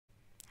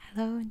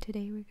Hello, and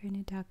today we're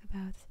going to talk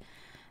about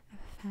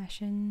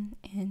fashion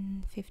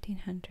in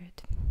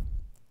 1500.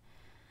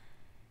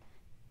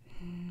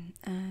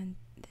 And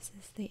this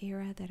is the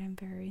era that I'm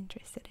very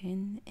interested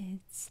in.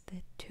 It's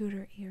the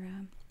Tudor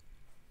era,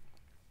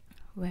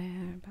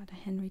 where about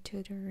Henry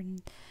Tudor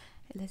and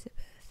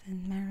Elizabeth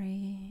and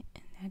Mary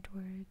and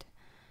Edward.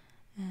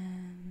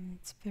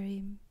 It's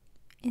very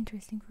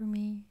interesting for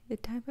me. The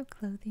type of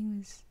clothing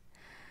was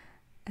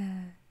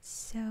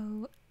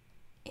so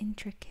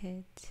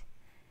intricate.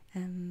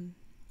 The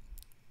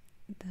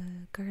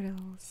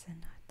girdles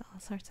and all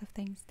sorts of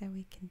things that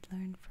we can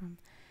learn from,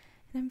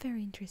 and I'm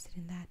very interested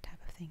in that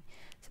type of thing.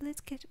 So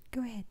let's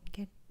go ahead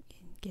and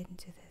get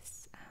into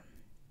this.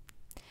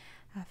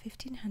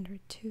 1500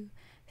 to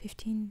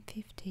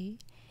 1550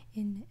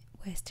 in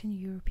Western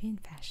European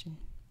fashion.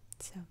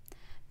 So,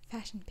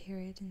 fashion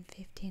period in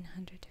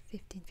 1500 to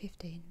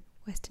 1550 in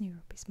Western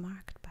Europe is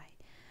marked by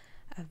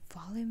a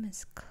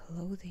voluminous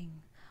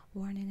clothing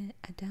worn in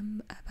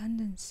an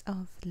abundance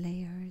of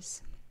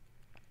layers.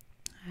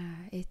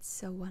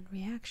 It's one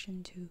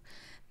reaction to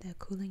the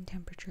cooling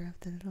temperature of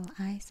the Little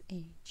Ice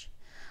Age.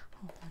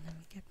 Hold on, let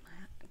me get my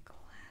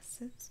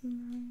glasses.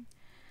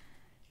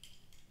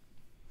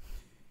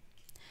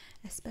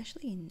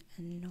 Especially in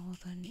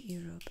Northern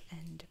Europe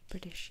and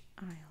British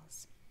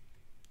Isles.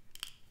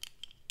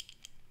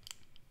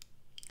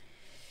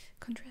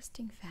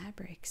 Contrasting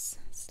fabrics,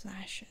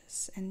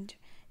 slashes, and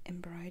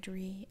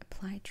embroidery,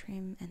 applied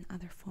trim, and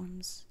other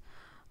forms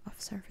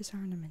of surface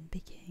ornament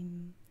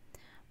became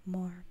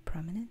more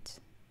prominent.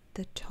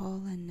 The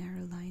tall and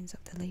narrow lines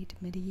of the late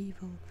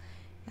medieval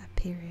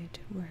period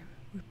were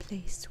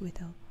replaced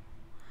with a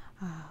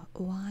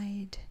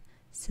wide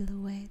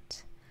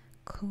silhouette,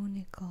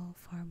 conical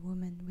for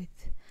women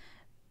with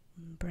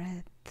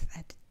breadth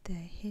at the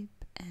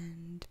hip,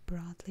 and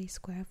broadly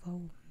square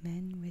for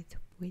men with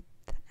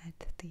width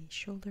at the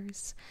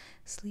shoulders.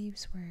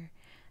 Sleeves were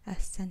a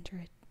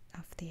center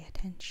of the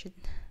attention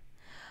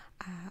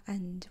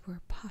and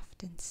were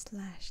puffed and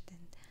slashed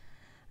and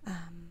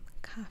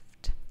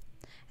cuffed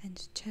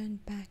and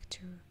turned back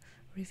to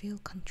reveal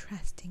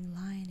contrasting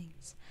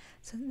linings.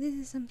 So this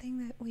is something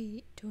that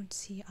we don't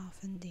see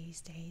often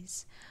these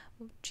days,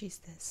 which is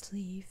the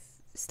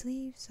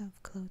sleeves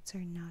of clothes are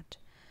not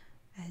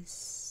an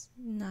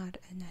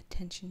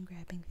attention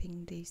grabbing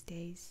thing these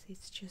days.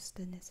 It's just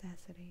a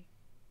necessity.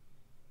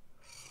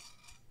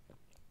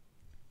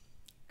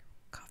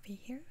 Coffee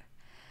here,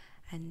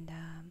 and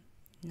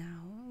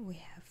now we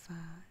have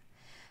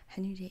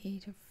Henry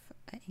VIII of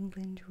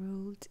England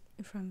ruled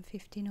from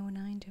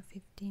 1509 to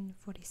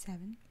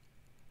 1547,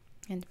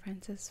 and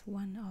Francis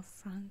I of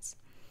France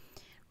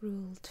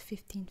ruled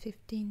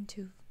 1515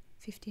 to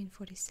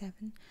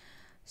 1547,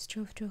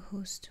 strove to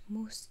host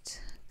most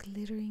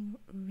glittering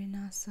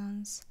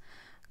Renaissance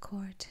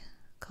court,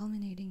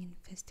 culminating in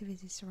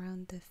festivities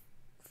around the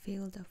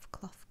field of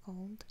cloth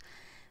gold,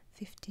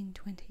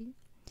 1520.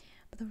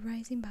 But the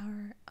rising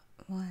power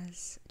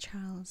was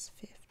Charles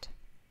V,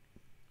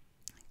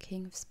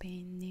 King of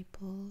Spain,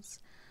 Naples,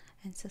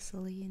 and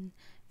Sicily in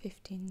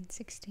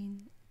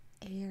 1516,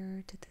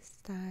 heir to the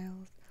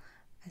style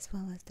as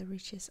well as the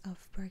riches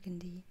of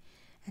Burgundy,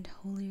 and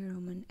Holy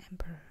Roman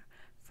Emperor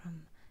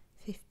from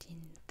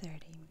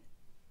 1530.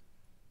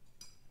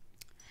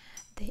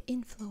 The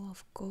inflow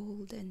of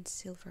gold and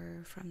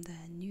silver from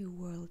the New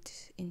World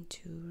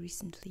into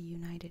recently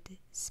united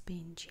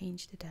Spain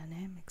changed the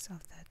dynamics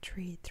of the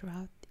trade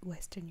throughout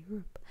Western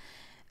Europe,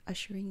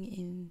 ushering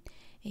in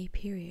a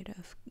period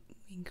of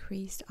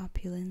increased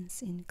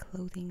opulence in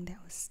clothing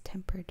that was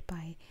tempered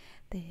by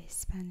the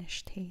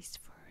Spanish taste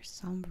for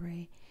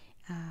sombre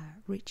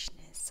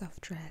richness of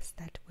dress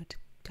that would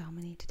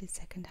dominate the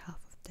second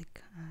half of the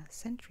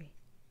century.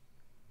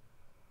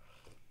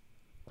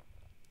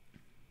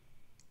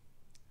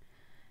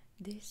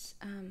 This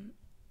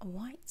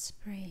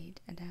widespread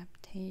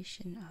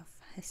adaptation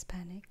of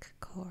Hispanic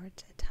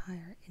court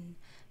attire in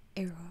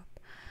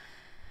Europe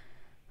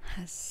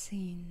was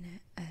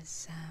seen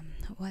as a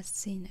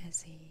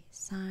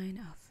sign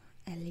of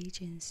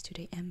allegiance to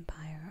the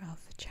empire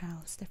of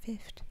Charles V.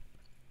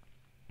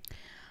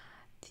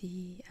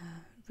 The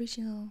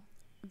regional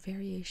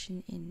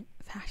variation in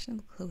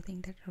fashionable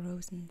clothing that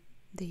arose in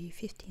the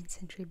 15th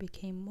century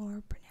became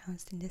more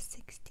pronounced in the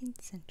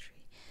 16th century.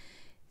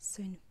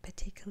 So in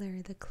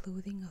particular, the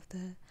clothing of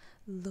the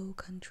Low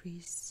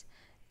Countries,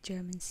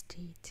 German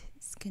state,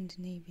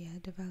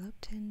 Scandinavia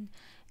developed in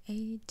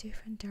a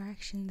different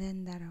direction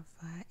than that of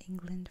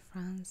England,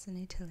 France, and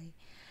Italy,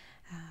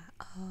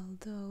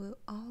 although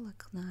all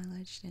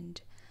acknowledged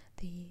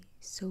the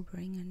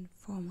sobering and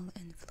formal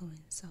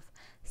influence of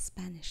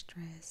Spanish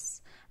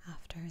dress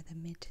after the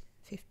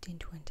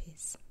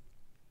mid-1520s.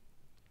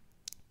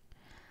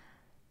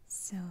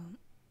 So,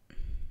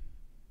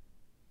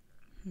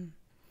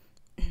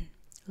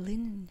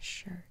 linen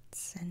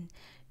shirts and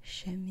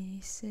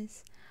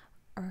chemises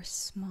or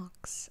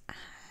smocks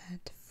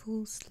had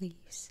full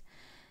sleeves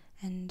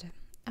and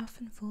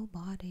often full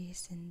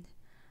bodies and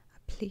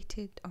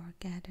pleated or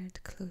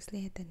gathered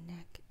closely at the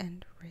neck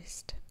and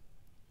wrist.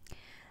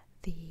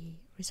 The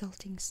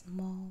resulting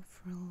small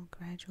frill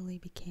gradually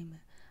became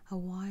a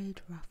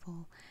wide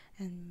ruffle,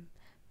 and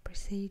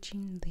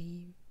presaging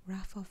the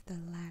ruff of the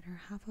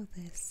latter half of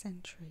the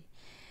century.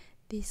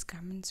 These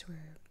garments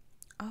were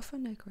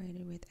often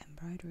decorated with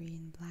embroidery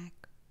in black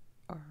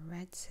or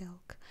red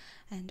silk,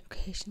 and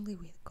occasionally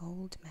with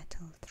gold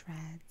metal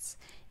threads,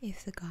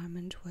 if the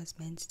garment was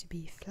meant to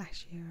be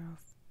flashier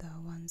of the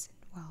ones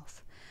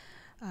involved.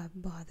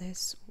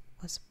 Bodice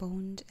was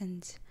boned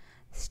and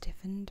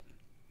stiffened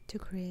to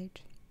create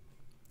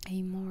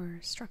a more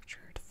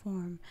structured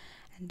form,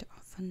 and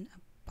often a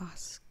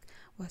basque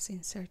was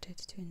inserted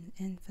to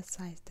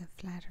emphasize the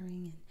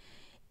flattering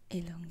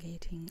and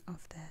elongating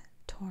of the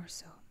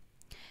torso.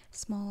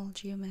 Small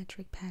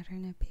geometric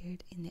pattern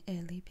appeared in the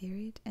early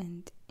period,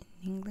 and in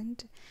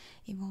England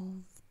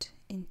evolved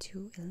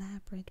into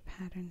elaborate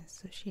pattern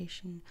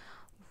associated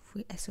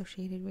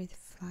with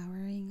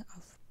flowering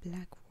of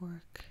black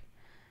work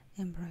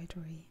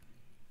embroidery.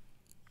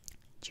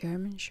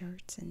 German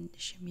shirts and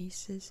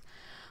chemises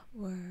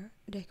were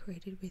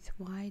decorated with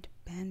wide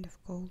band of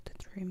gold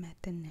trim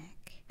at the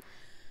neck,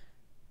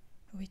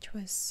 which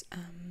was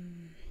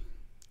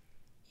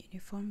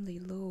uniformly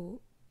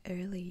low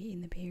early in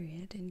the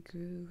period and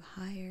grew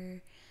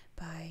higher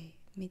by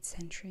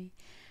mid-century.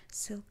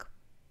 Silk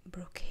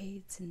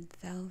brocades and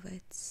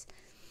velvets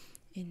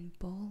in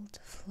bold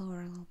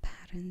floral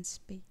patterns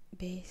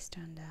based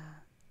on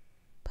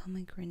the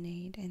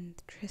pomegranate and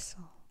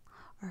thistle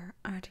or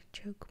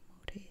artichoke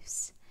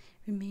motifs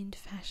remained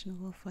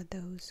fashionable for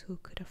those who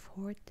could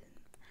afford them,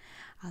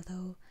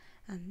 although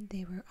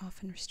they were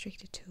often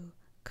restricted to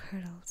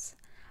kirtles,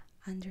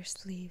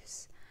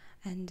 undersleeves,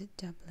 and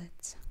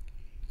doublets.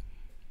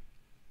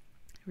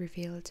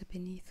 Revealed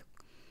beneath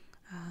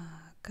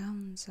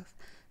gowns of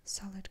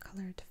solid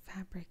colored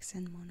fabrics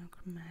and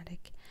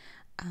monochromatic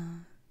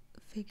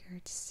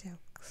figured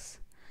silks.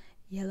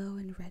 Yellow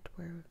and red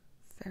were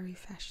very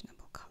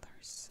fashionable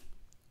colors.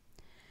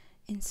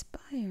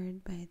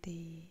 Inspired by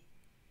the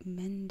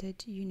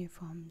mended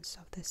uniforms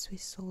of the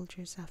Swiss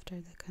soldiers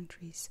after the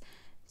country's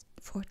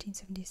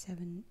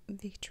 1477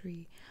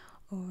 victory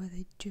over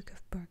the Duke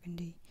of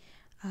Burgundy,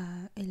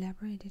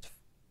 elaborate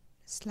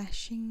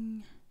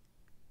slashing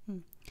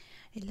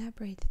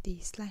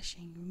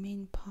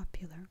remained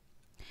popular,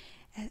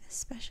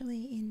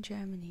 especially in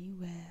Germany,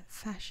 where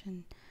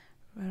fashion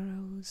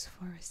arose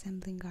for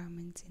assembling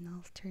garments in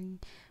altering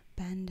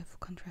band of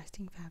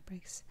contrasting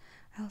fabrics.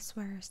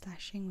 Elsewhere,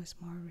 slashing was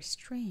more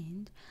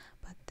restrained,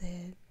 but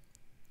the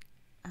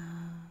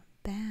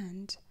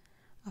band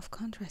of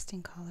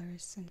contrasting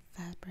colors and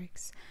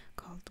fabrics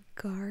called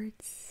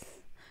guards,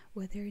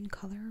 whether in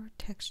color or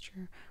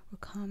texture, were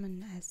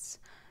common as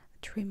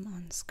trim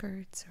on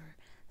skirts or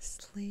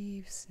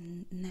sleeves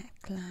and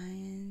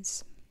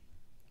necklines.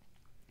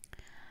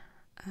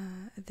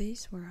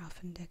 These were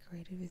often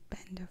decorated with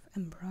band of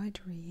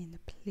embroidery and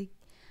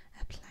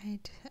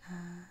applied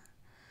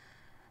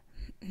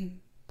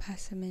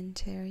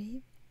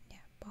passementerie.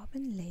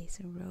 Bobbin lace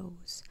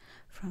arose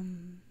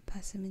from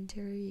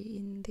passementerie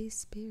in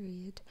this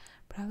period,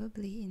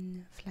 probably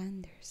in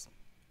Flanders,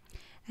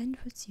 and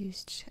was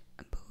used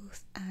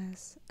both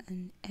as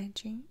an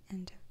edging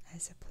and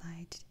as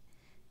applied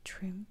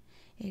trim.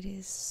 It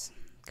is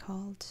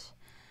called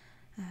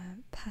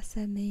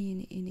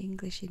passamane in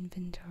English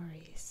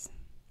inventories.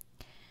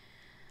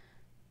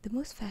 The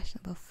most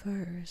fashionable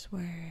furs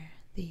were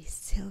the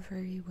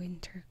silvery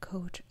winter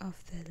coat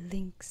of the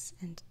lynx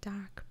and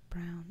dark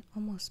brown,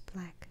 almost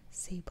black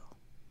sable.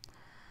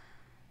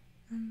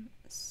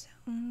 So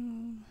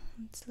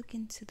let's look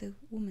into the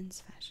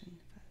women's fashion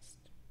first.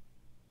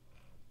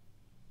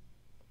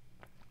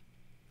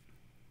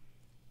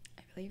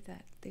 I believe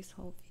that this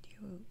whole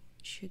video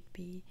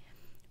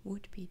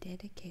would be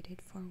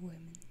dedicated for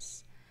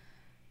women's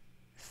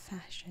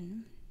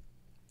fashion,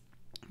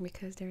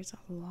 because there's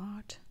a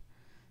lot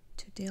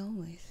to deal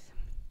with,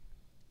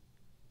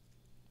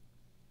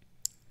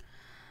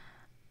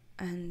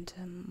 and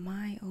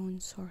my own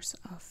source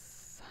of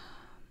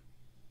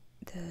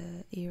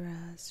the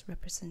era's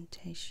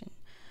representation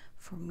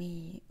for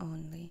me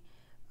only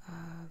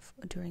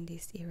during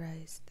this era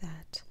is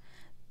that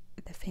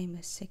the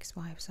famous 6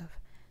 wives of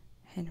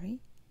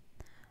Henry,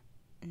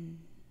 and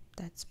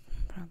that's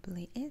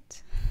probably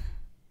it.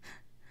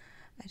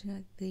 I do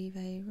not believe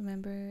I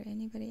remember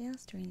anybody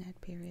else during that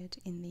period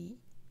in the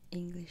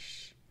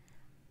English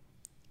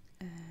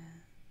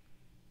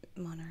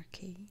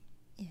monarchy.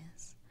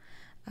 Yes,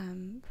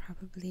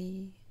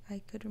 probably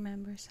I could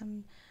remember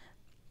some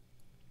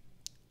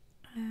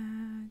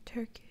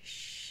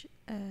Turkish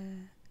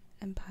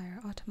Empire,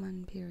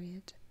 Ottoman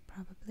period.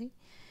 Probably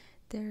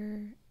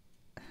they're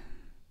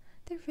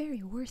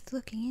very worth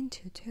looking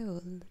into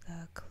too.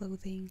 The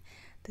clothing,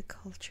 the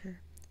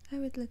culture. I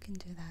would look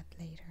into that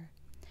later,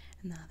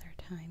 another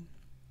time.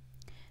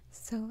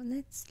 So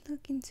let's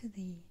look into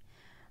the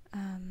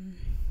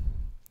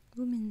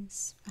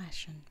women's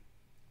fashion.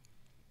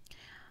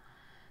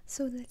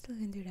 So let's look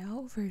into the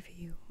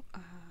overview,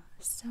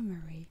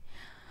 summary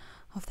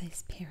of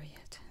this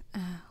period.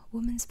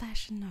 Women's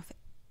fashion of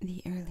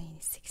the early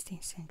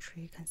 16th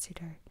century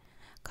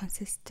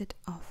consisted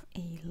of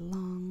a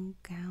long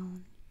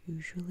gown,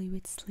 usually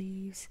with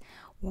sleeves,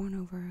 worn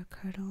over a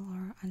kirtle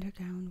or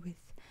undergown with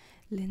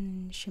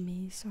linen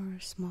chemise or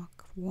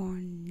smock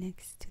worn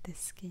next to the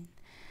skin.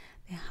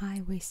 The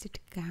high-waisted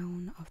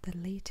gown of the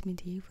late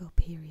medieval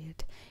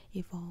period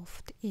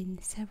evolved in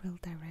several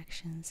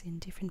directions in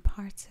different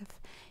parts of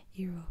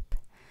Europe.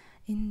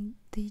 In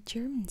the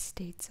German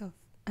states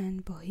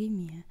and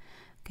Bohemia,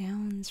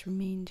 gowns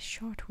remained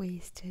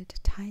short-waisted,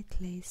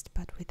 tight-laced,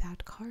 but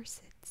without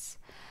corsets.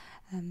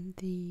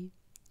 The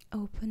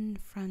open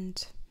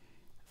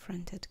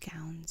fronted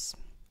gowns,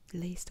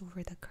 laced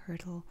over the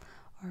kirtle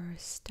or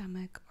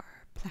stomach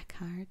or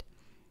placard.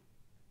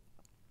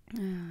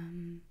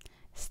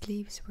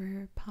 Sleeves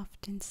were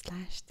puffed and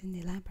slashed and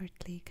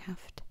elaborately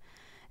cuffed,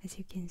 as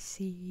you can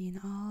see in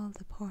all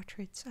the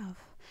portraits of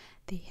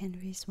the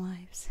Henry's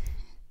wives.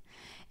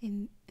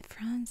 In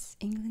France,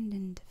 England,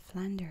 and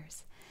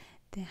Flanders,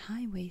 the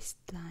high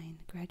waistline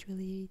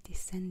gradually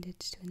descended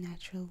to a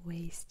natural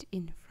waist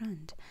in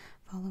front,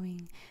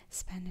 following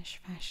Spanish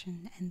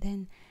fashion, and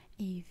then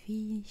a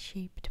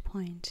V-shaped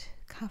point.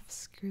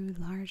 Cuffs grew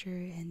larger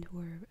and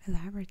were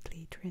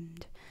elaborately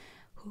trimmed.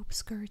 Hoop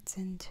skirts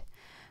and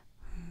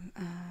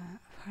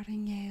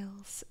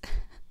farthingales.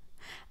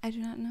 I do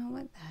not know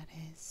what that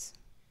is.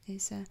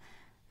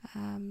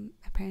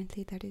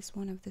 Apparently that is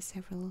one of the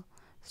several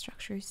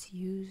structures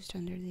used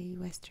under the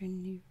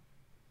Western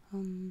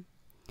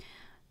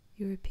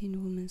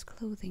European women's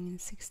clothing in the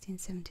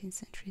 16th, 17th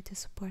century to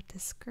support the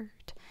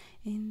skirt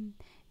in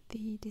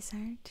the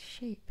desired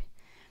shape.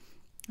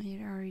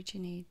 It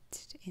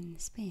originated in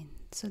Spain.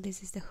 So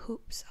this is the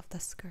hoops of the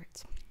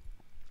skirt.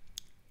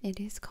 It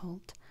is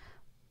called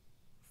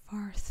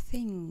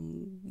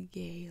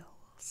farthingales.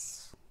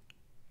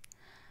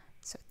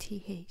 So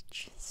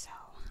TH. So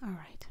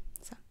alright.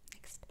 So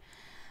next.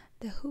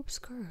 The hoop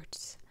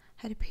skirts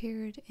had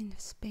appeared in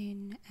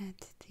Spain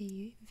at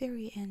the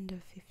very end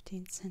of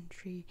 15th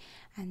century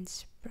and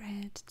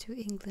spread to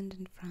England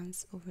and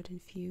France over the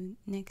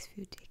next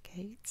few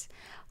decades.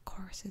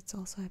 Corsets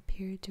also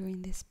appeared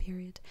during this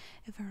period.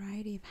 A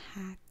variety of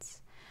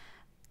hats,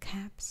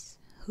 caps,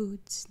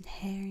 hoods,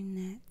 hair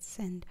nets,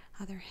 and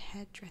other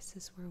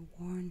headdresses were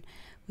worn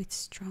with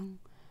strong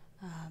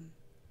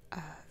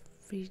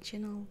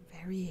regional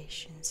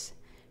variations.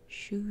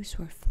 Shoes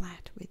were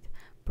flat with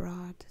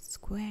broad,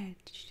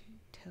 squared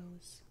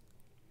toes.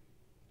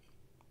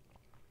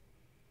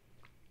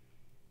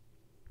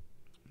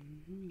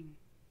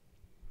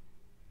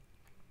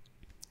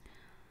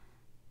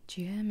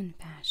 German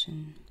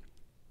fashion.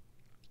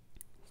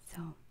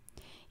 So,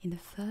 in the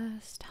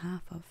first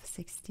half of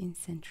 16th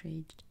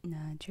century,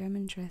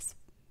 German dress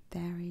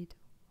varied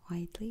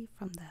widely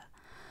from the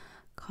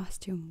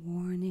costume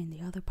worn in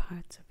the other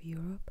parts of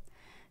Europe.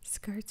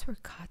 Skirts were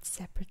cut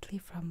separately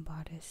from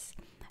bodice,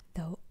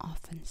 though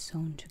often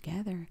sewn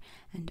together,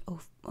 and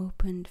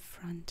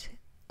open-fronted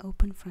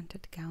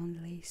gown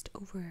laced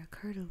over a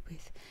kirtle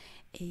with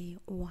a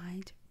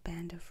wide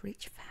band of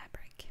rich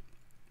fabric,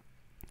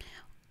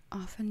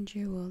 often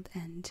jeweled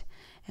and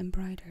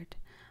embroidered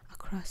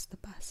across the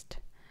bust.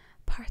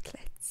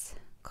 Partlets,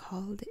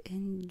 called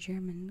in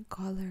German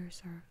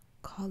collars or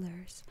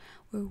collars,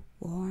 were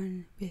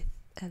worn with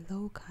a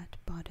low-cut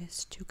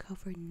bodice to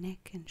cover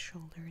neck and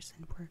shoulders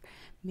and were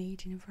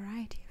made in a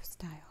variety of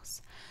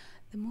styles.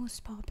 The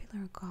most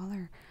popular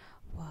collar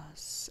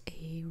was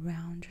a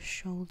round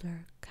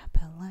shoulder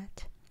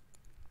capelet,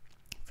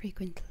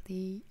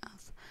 frequently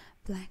of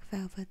black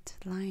velvet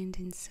lined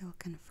in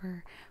silk and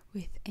fur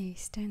with a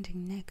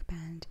standing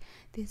neckband.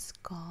 This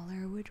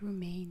collar would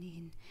remain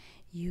in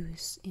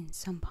use in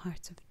some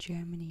parts of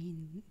Germany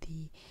in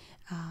the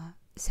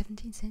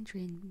 17th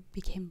century and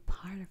became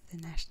part of the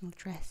national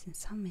dress in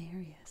some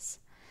areas.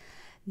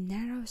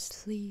 Narrow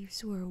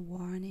sleeves were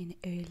worn in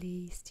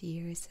earliest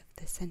years of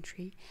the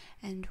century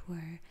and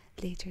were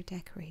later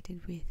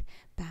decorated with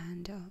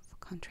bands of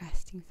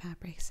contrasting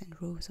fabrics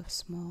and rows of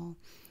small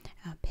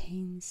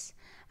panes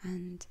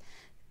and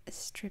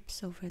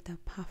strips over the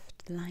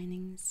puffed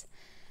linings.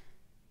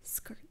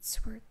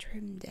 Skirts were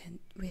trimmed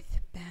with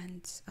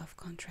bands of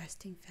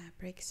contrasting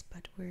fabrics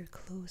but were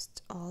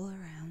closed all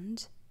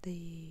around.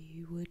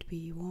 They would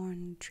be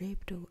worn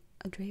draped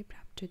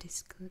up to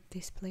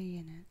display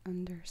in an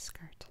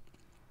underskirt.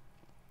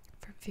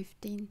 From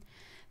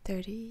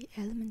 1530,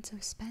 elements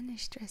of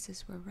Spanish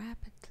dresses were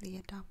rapidly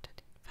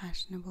adopted in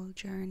fashionable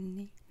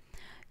Germany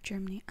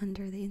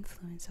under the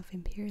influence of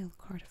imperial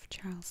court of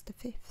Charles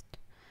V.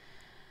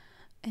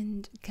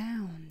 And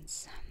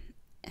gowns.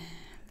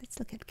 Let's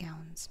look at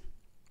gowns.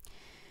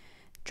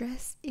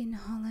 Dress in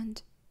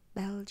Holland,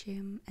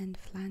 Belgium, and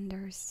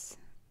Flanders,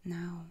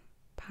 now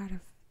part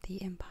of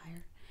the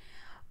empire,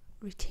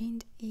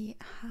 retained a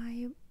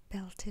high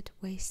belted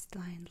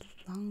waistline.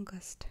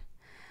 Longest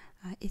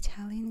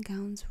Italian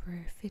gowns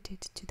were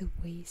fitted to the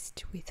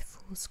waist with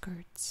full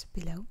skirts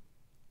below,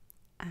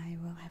 I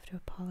will have to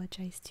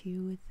apologize to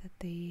you that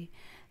the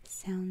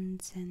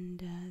sounds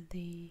and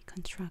the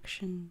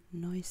construction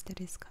noise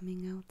that is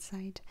coming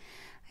outside.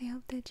 I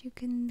hope that you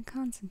can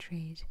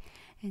concentrate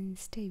and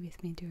stay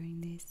with me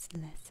during this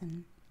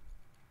lesson,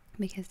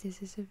 because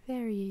this is a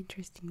very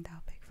interesting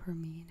topic for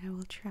me, and I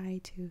will try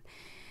to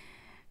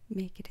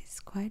make it as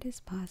quiet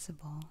as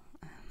possible.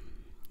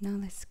 Now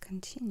let's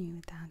continue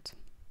with that.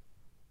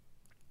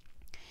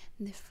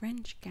 The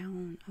French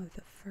gown of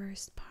the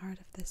first part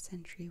of the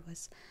century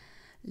was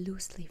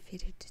loosely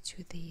fitted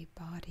to the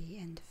body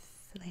and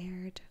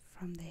flared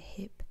from the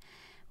hip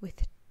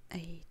with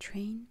a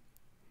train.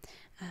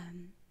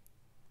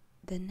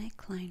 The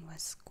neckline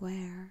was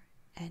square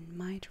and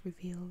might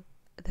reveal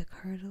the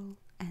girdle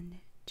and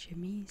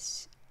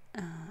chemise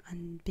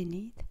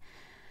beneath.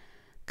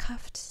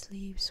 Cuffed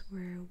sleeves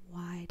were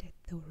wide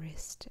at the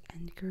wrist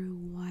and grew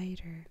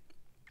wider,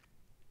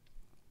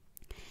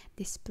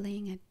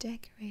 displaying a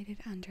decorated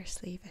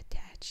undersleeve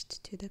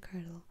attached to the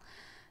girdle.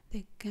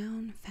 The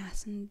gown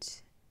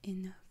fastened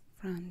in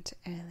front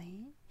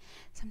early,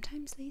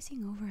 sometimes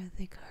lacing over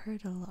the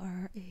girdle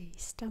or a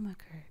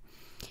stomacher.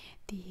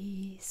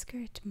 The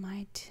skirt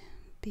might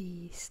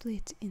be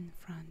slit in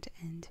front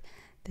and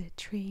the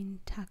train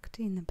tucked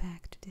in the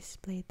back to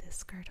display the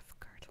skirt of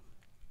girdle.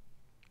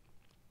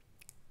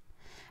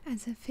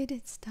 As a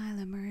fitted style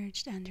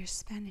emerged under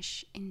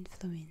Spanish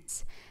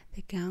influence,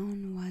 the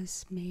gown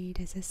was made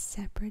as a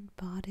separate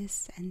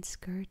bodice and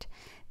skirt.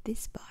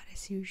 This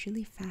bodice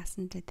usually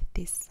fastened at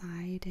this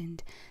side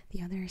and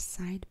the other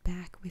side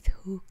back with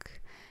hook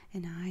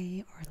and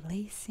eye or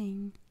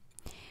lacing.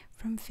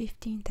 From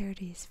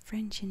 1530s,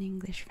 French and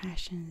English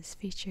fashions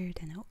featured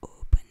an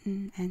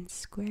open and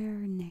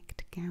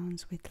square-necked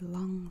gowns with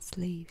long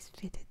sleeves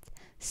fitted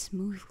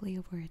smoothly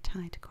over a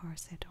tight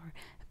corset or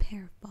a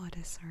pair of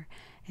bodice or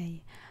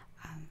a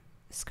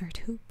skirt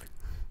hoop.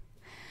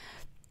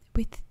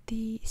 With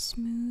the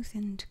smooth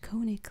and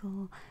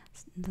conical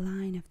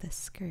line of the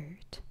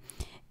skirt,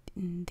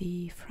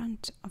 the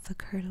front of the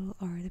girdle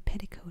or the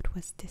petticoat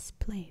was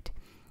displayed,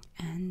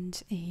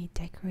 and a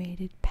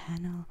decorated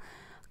panel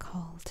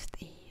called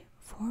the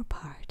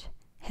forepart,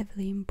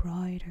 heavily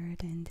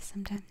embroidered and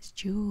sometimes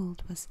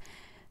jeweled,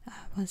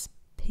 was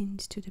pinned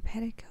to the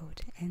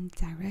petticoat and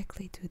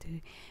directly to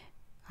the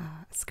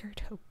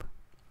skirt hoop.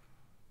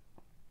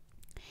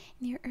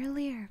 The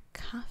earlier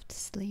cuffed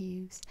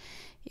sleeves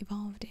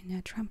evolved in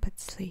a trumpet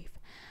sleeve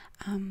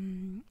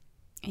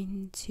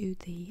into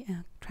the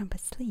trumpet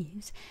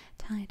sleeves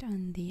tied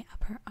on the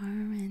upper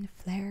arm and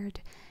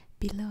flared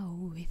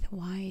below with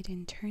wide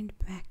and turned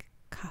back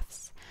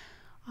cuffs,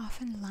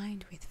 often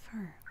lined with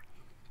fur,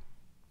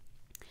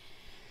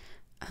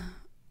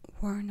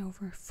 worn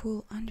over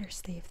full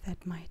undersleeve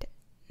that might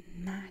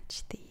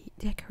match the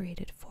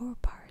decorated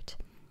forepart.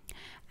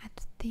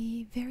 At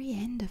the very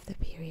end of the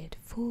period,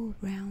 full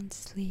round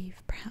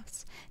sleeve,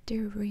 perhaps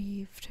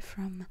derived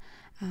from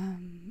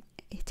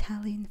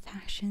Italian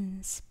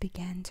fashions,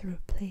 began to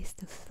replace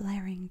the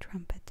flaring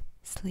trumpet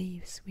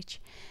sleeves,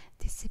 which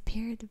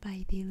disappeared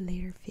by the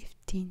later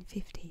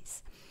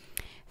 1550s.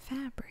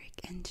 Fabric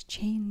and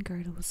chain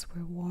girdles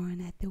were worn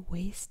at the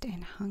waist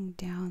and hung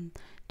down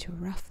to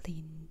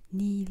roughly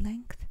knee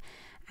length,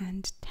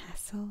 and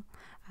tassel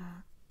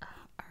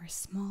or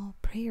small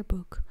prayer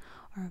book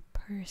or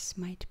purse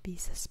might be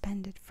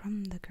suspended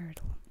from the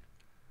girdle.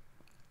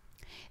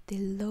 The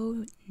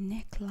low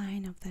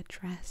neckline of the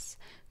dress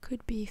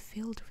could be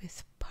filled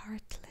with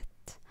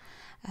partlet,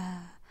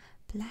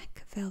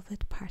 black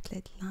velvet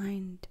partlet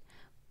lined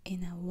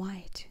in a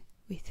white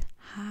with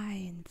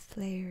high and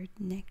flared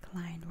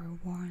neckline were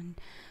worn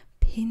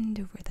pinned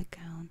over the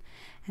gown,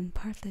 and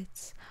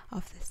partlets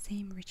of the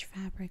same rich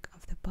fabric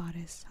of the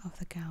bodice of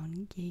the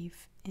gown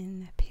gave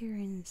an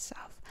appearance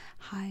of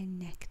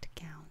high-necked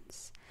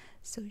gowns.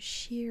 So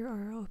sheer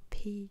or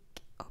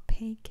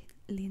opaque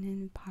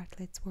linen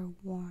partlets were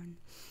worn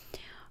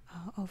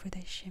over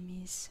the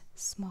chemise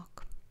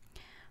smock.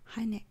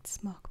 High-necked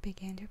smock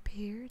began to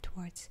appear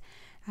toward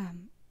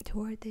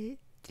the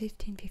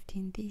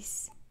 1515.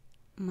 These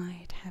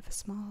might have a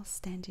small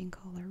standing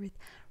collar with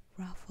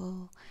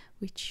ruffle,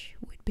 which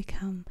would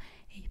become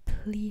a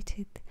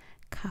pleated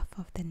cuff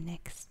of the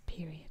next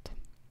period.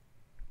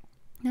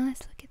 Now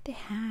let's look at the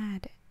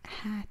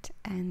hat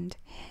and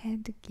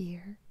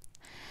headgear.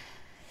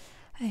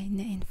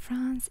 In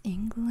France,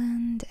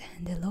 England,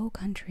 and the Low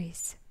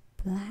Countries,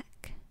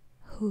 black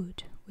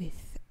hood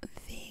with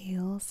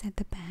veils at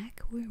the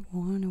back were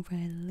worn over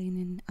a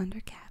linen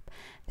undercap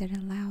that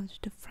allowed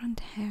the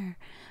front hair,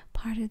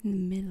 parted in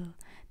the middle,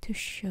 to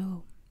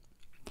show.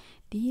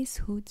 These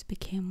hoods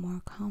became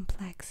more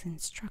complex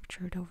and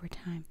structured over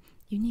time.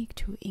 Unique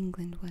to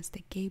England was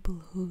the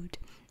gable hood,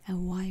 a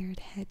wired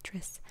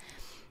headdress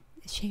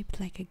shaped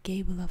like a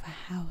gable of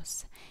a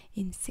house.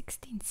 In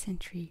 16th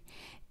century,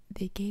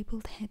 the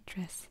gabled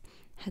headdress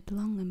had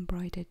long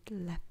embroidered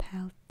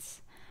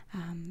lapels,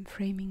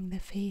 framing the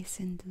face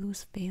and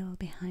loose veil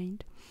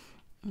behind.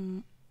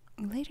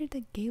 Later,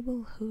 the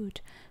gable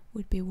hood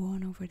would be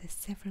worn over the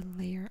several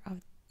layers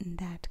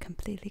that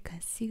completely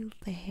concealed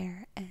the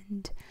hair,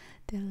 and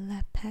the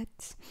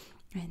lappets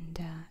and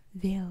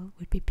veil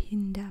would be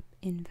pinned up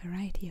in a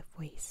variety of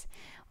ways.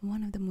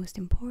 One of the most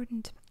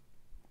important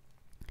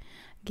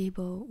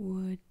gable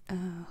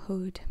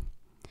hood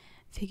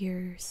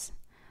figures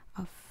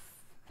of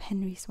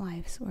Henry's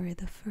wives were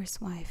the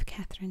first wife,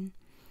 Catherine.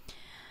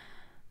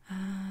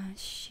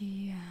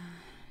 She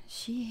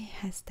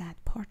has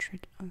that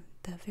portrait,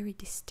 the very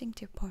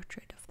distinctive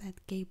portrait of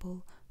that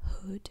gable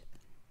hood.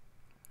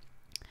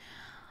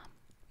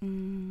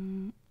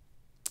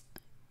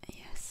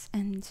 Yes,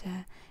 and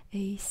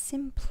a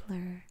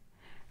simpler,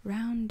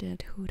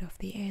 rounded hood of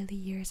the early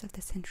years of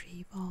the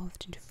century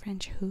evolved into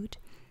French hood.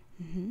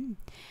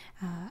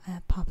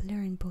 Popular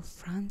in both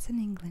France and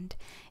England.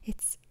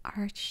 Its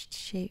arched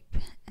shape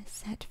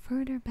set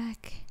further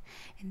back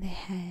in the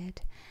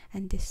head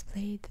and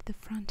displayed the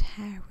front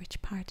hair,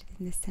 which parted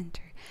in the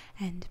center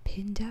and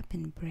pinned up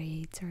in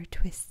braids or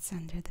twists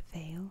under the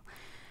veil.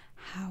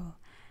 How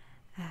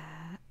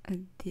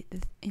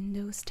in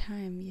those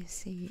times you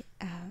see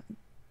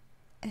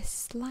a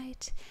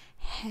slight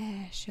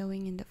hair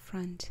showing in the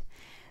front.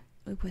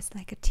 It was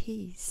like a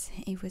tease.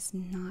 It was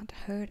not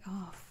heard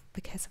of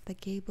because of the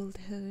gabled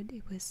hood.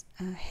 It was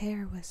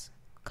hair was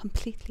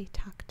completely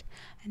tucked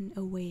and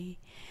away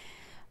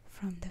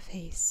from the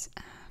face,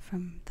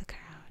 from the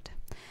crowd.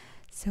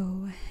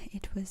 So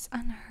it was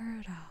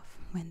unheard of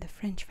when the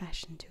French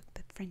fashion took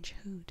the French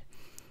hood.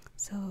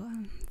 So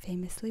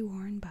famously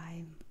worn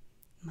by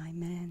my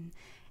man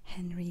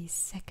Henry's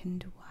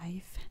second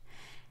wife,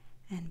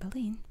 Anne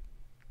Boleyn.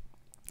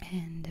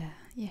 And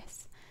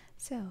yes,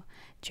 so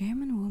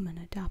German women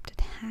adopted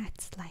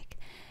hats like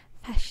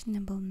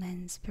fashionable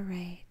men's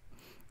parade.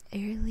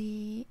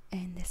 Early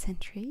in the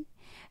century,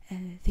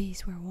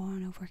 these were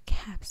worn over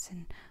caps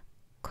and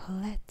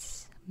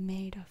collets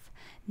made of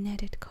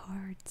netted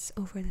cords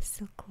over the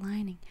silk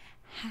lining.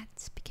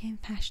 Hats became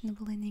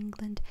fashionable in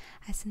England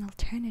as an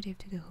alternative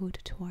to the hood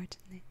towards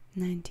the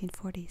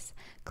 1940s.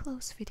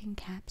 Close-fitting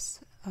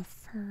caps of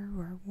fur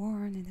were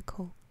worn in the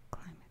cold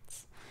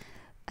climates.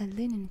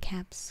 Linen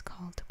caps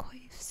called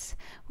coifs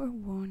were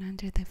worn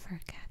under the fur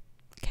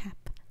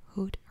cap,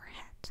 hood, or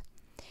hat.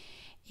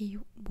 A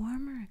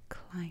warmer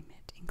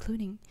climate,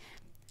 including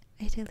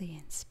Italy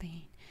and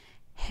Spain,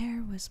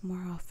 hair was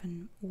more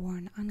often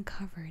worn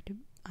uncovered,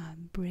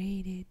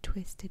 braided,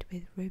 twisted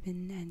with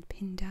ribbon, and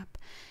pinned up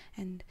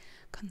and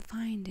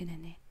confined in a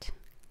net.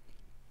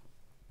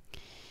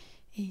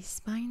 A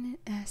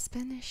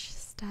Spanish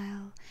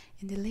style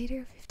in the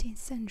later 15th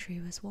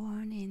century was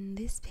worn in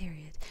this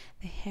period.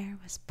 The hair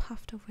was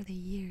puffed over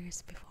the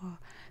ears before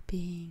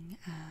being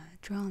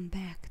drawn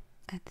back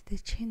at the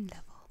chin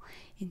level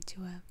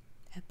into a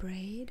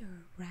braid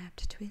or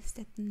wrapped twist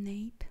at the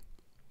nape.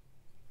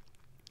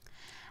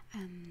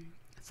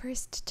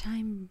 First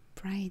time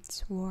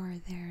brides wore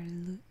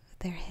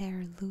their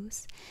hair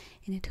loose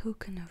in a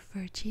token of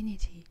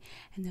virginity,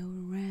 and a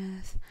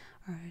wreath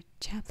or a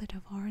chaplet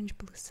of orange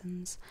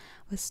blossoms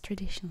was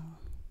traditional.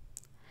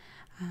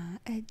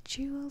 A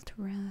jeweled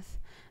wreath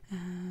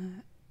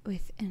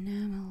with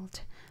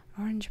enameled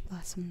orange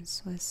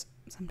blossoms was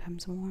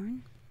sometimes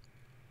worn.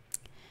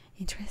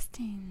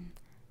 Interesting,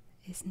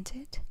 isn't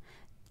it?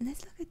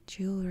 Let's look at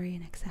jewelry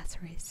and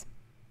accessories.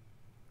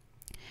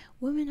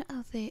 Women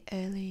of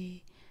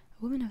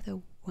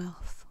the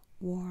wealth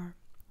wore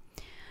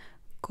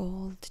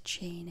gold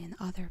chain and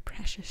other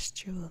precious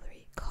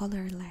jewelry,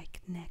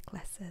 collar-like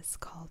necklaces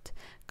called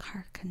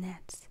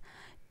carcanets,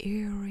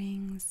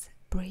 earrings,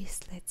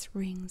 bracelets,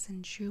 rings,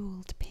 and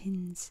jeweled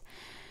pins.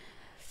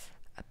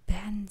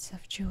 Bands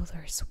of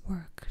jewelers'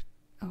 work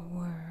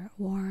were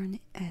worn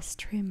as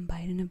trim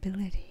by the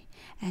nobility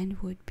and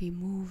would be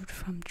moved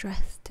from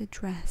dress to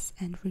dress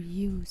and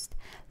reused.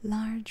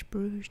 Large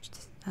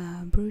brooches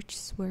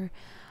were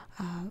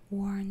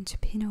worn to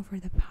pin over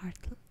the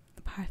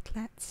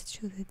partlets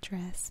to the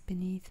dress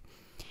beneath.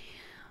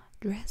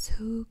 Dress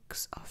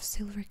hooks of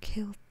silver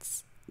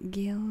gilds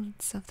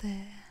of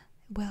the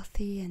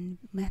wealthy, and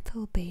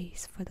metal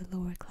base for the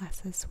lower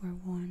classes were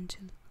worn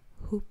to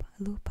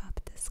loop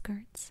up the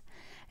skirts.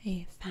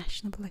 A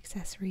fashionable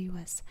accessory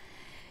was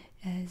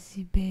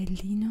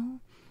zibellino,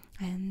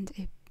 and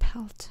a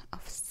pelt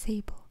of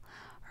sable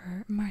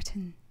or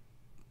marten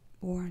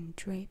worn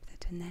draped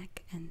at the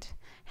neck and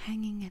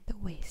hanging at the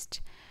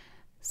waist.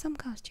 Some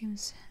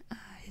costumes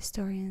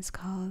historians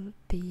call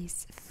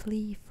these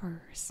flea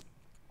furs.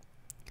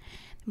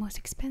 The most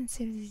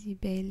expensive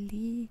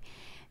zibellini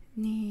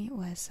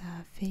was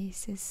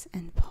faces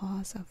and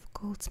paws of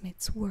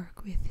goldsmiths'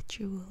 work with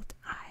jeweled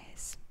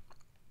eyes.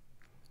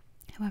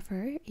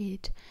 However,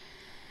 it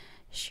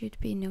should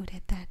be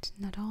noted that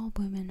not all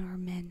women or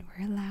men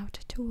were allowed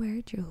to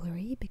wear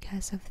jewelry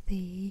because of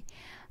the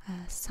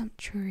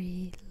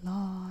sumptuary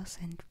laws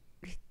and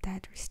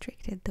that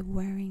restricted the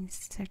wearing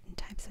certain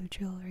types of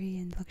jewelry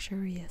and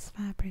luxurious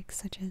fabrics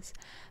such as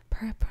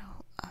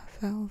purple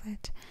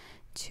velvet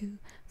to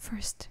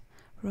first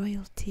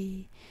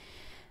royalty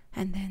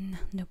and then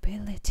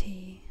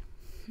nobility.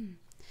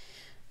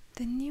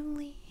 The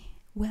newly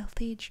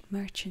Wealthy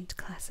merchant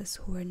classes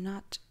who were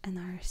not an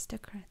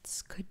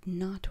aristocrats could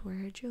not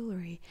wear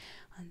jewelry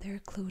on their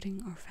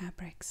clothing or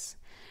fabrics,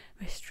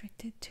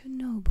 restricted to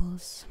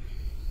nobles.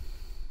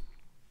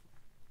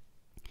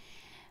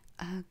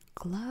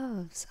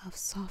 Gloves of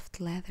soft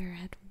leather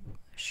had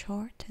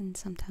short and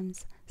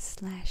sometimes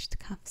slashed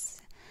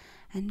cuffs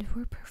and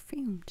were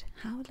perfumed.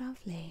 How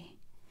lovely!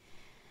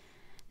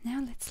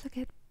 Now let's look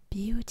at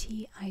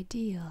beauty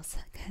ideals,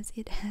 because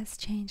it has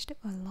changed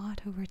a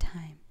lot over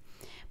time.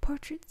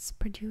 Portraits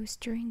produced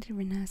during the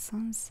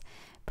Renaissance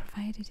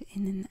provided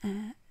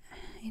an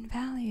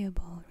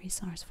invaluable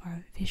resource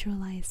for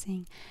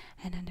visualizing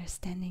and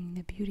understanding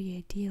the beauty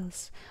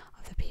ideals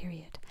of the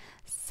period.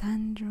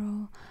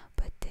 Sandro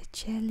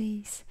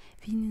Botticelli's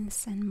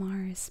Venus and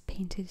Mars,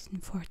 painted in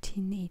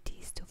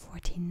 1480s to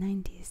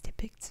 1490s,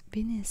 depicts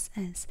Venus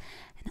as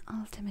an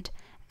ultimate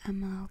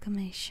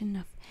amalgamation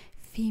of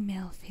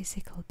female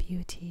physical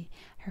beauty.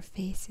 Her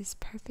face is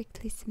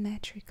perfectly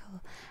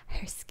symmetrical,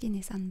 her skin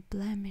is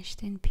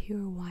unblemished and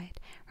pure white,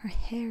 her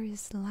hair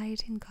is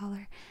light in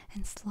color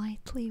and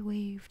slightly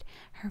waved,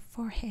 her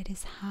forehead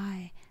is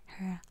high,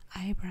 her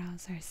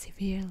eyebrows are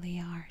severely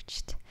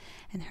arched,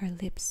 and her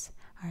lips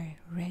are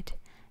red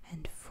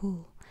and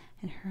full,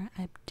 and her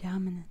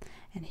abdomen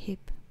and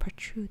hip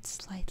protrude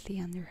slightly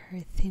under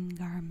her thin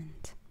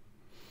garment.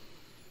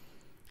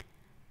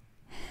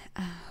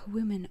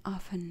 Women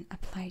often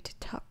applied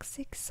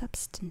toxic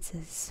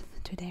substances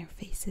to their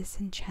faces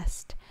and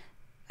chest,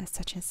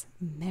 such as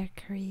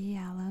mercury,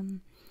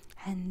 alum,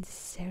 and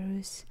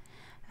cerus,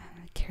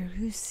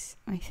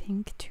 I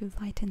think, to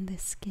lighten the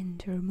skin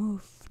to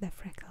remove the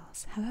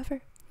freckles.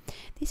 However,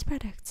 these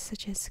products,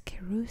 such as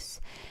cerus,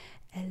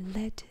 a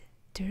lead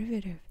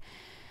derivative,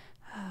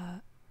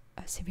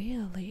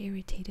 severely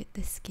irritated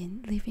the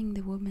skin, leaving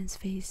the woman's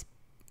face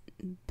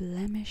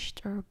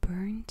blemished or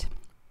burnt.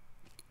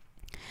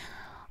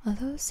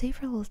 Although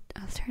several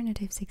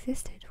alternatives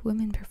existed,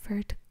 women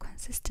preferred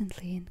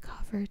consistently and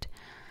coverage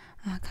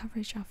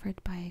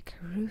offered by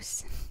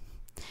cerus.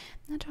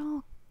 Not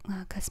all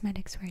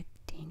cosmetics were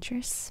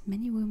dangerous.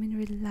 Many women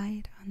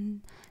relied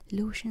on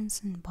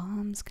lotions and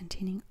balms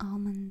containing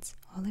almonds,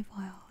 olive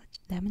oil,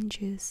 lemon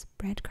juice,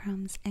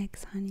 breadcrumbs,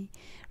 eggs, honey,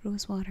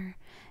 rose water,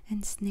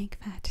 and snake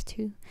fat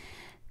to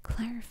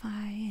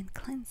clarify and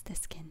cleanse the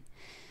skin.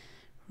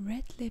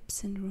 Red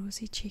lips and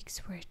rosy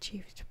cheeks were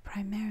achieved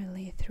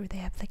primarily through the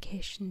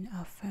application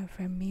of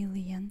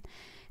vermilion,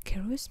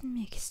 cerus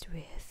mixed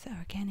with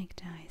organic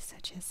dyes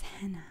such as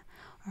henna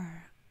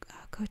or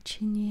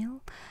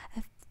cochineal,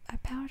 a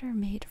powder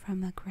made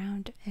from a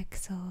ground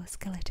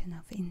exoskeleton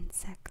of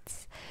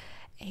insects.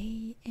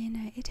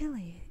 In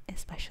Italy,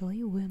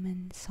 especially,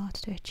 women sought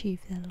to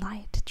achieve the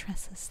light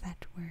tresses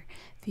that were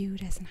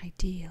viewed as an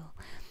ideal.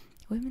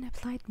 Women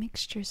applied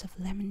mixtures of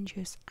lemon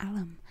juice,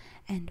 alum,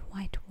 and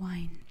white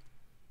wine,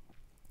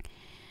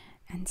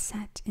 and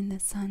sat in the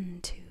sun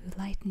to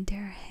lighten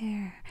their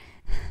hair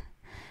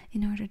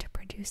in order to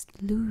produce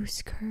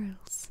loose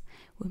curls.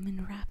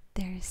 Women wrapped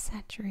their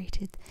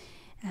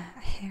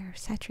hair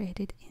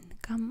saturated in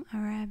gum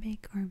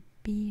arabic or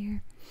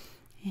beer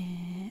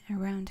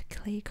around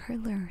clay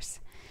curlers.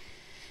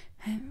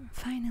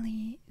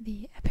 Finally,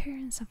 the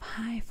appearance of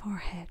high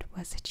forehead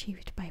was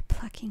achieved by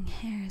plucking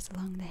hairs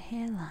along the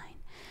hairline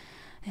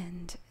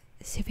and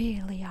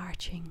severely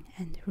arching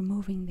and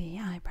removing the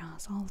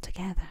eyebrows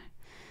altogether.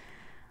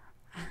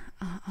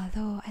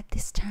 Although at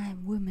this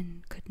time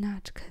women could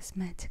not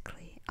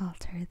cosmetically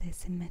alter the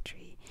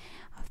symmetry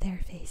of their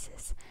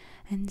faces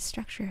and the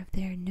structure of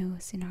their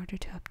nose in order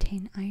to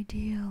obtain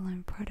ideal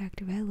and product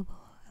available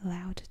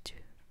allowed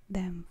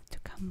them to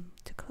come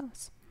too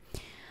close.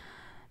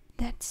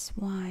 That's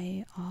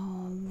why a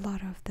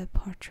lot of the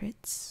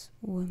portraits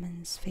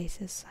women's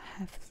faces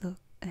have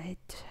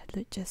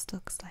it just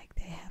looks like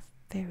they have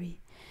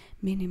very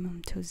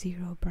minimum to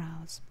zero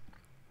brows.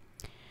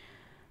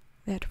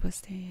 That was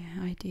the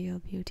ideal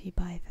beauty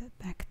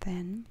back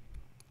then.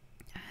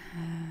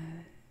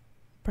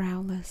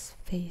 Browless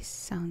face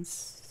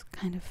sounds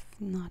kind of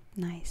not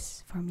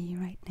nice for me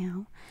right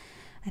now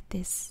at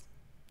this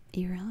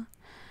era.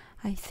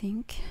 I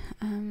think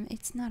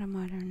it's not a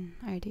modern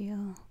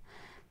ideal.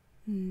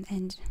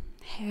 And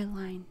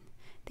hairline,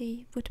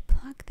 they would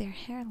pluck their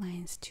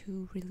hairlines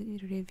to really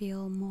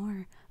reveal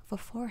more of a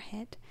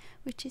forehead,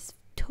 which is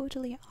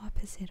totally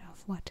opposite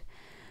of what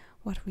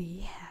we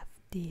have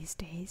these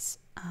days.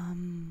 I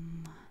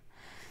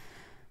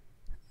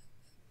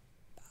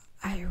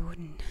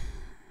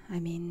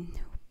mean,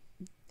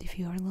 if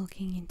you are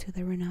looking into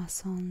the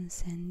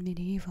Renaissance and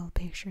medieval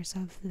pictures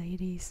of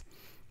ladies,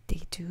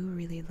 they do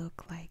really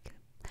look like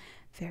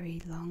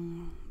very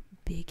long,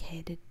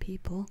 big-headed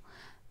people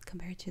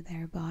compared to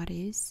their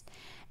bodies,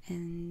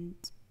 and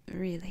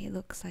really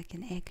looks like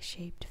an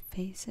egg-shaped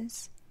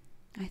faces,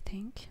 I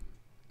think.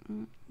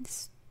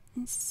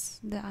 It's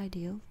the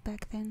ideal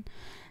back then.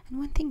 And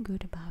one thing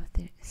good about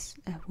this,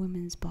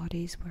 women's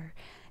bodies were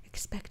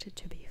expected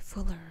to be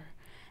fuller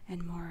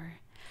and more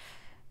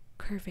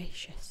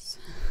curvaceous.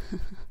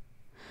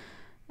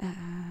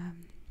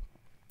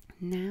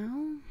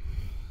 Now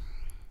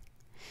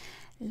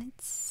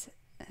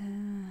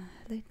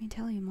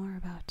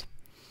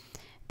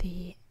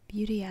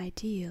Beauty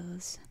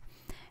Ideals,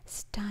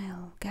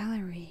 Style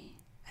Gallery,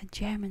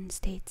 German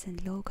States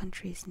and Low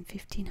Countries in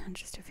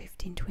 1500s to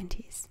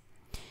 1520s.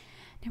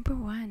 Number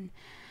 1,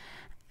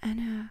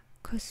 Anna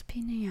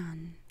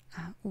Kospinian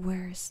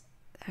wears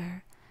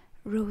a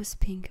rose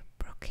pink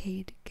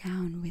brocade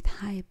gown with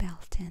high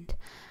belt and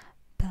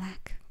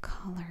black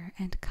collar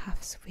and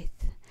cuffs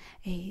with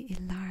a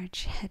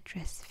large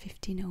headdress,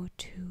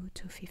 1502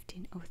 to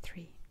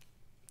 1503.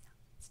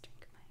 Let's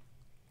drink my...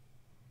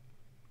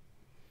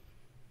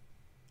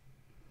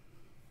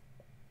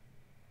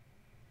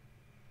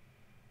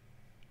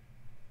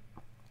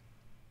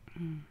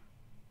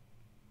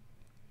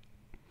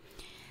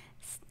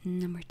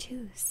 Number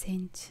 2,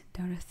 Saint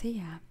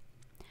Dorothea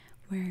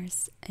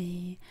wears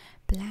a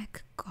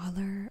black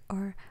collar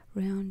or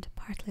round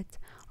partlet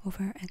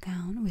over a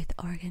gown with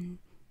organ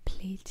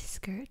pleat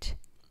skirt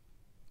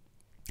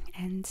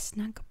and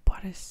snug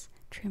bodice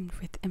trimmed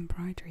with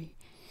embroidery.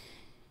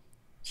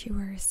 She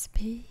wears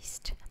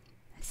spaced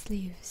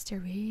sleeves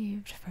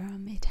derived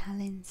from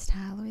Italian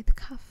style with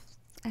cuffs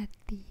at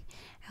the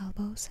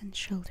elbows and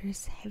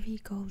shoulders, heavy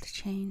gold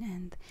chain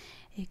and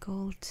a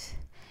gold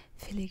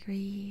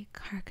filigree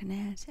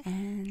carcanet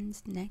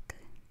and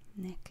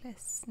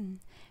necklace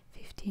in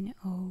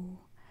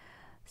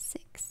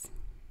 1506.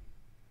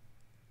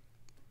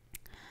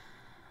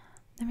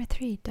 Number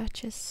 3,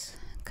 Duchess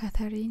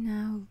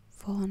Katharina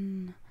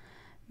von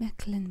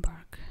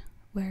Mecklenburg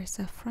wears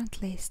a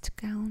front-laced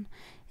gown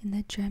in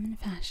the German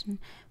fashion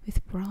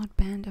with broad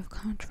band of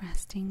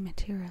contrasting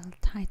material,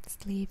 tight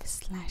sleeve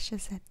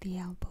slashes at the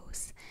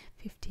elbows,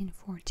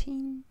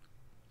 1514.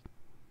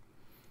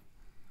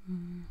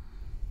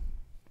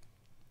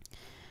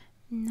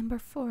 Number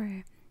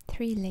 4,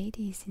 3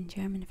 ladies in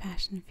German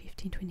fashion,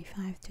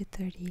 1525 to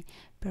 30,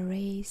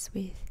 berets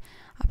with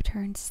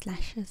upturned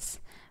slashes,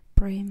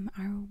 brim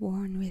are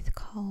worn with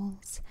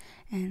cawls,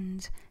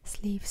 and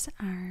sleeves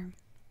are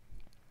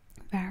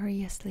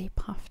variously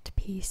puffed,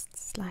 pieced,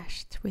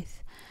 slashed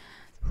with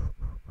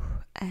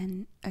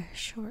a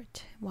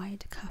short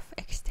wide cuff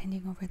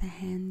extending over the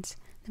hands.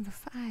 Number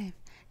 5,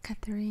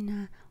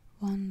 Katharina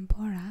von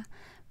Bora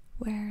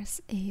wears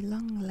a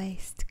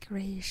long-laced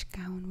greyish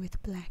gown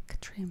with black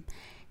trim.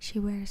 She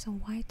wears a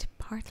white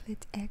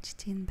partlet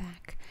edged in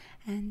back,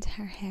 and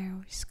her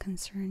hair is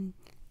confined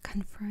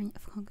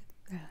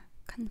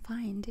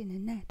in a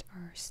net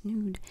or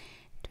snood,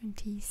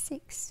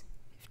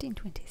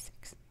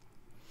 1526.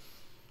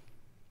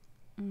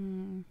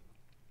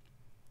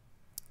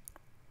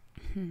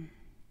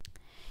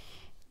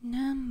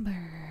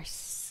 Number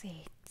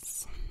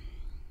 6,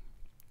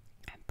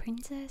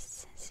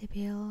 Princess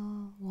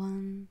Sibylle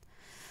von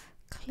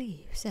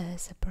Cleves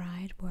as a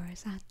bride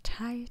wears a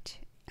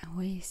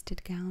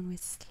tight-waisted gown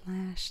with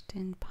slashed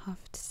and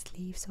puffed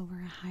sleeves over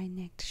a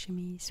high-necked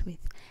chemise with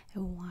a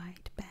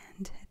wide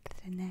band at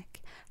the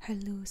neck. Her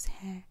loose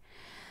hair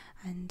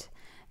and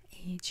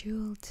a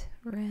jeweled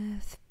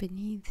wreath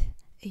beneath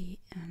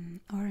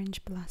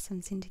orange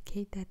blossoms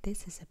indicate that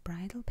this is a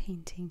bridal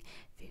painting,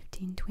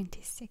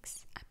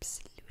 1526.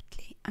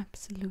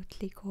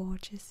 Absolutely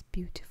gorgeous,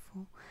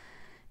 beautiful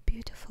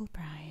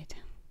bride.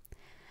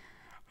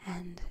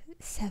 And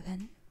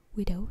 7,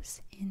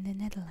 widows in the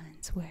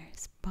Netherlands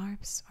wears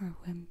barbs or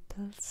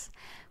wimples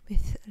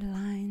with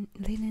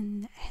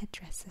linen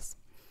headdresses,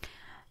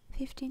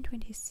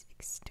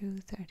 1526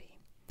 to 30.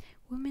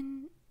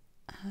 Women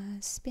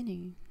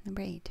spinning,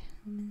 number 8,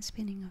 women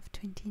spinning of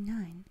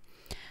 1529,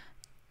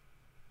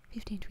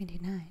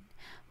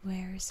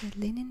 wears a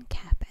linen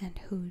cap and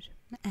hood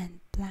and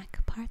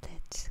black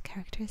partlet,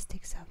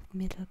 characteristics of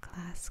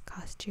middle-class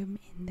costume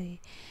in the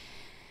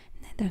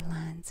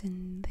Netherlands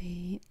in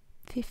the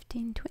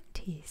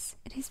 1520s.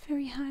 It is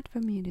very hard for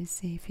me to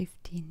say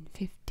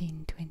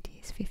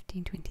 1520s,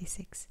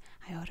 1526.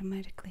 I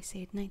automatically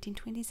say it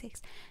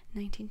 1926,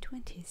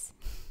 1920s.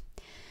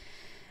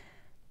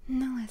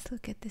 Now let's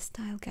look at the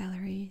style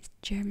gallery,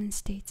 German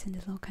States and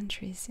the Low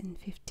Countries in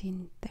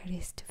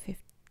 1530s to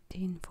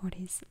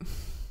 1540s.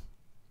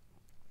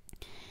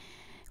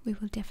 We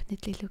will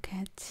definitely look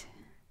at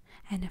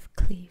Anne of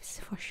Cleves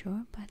for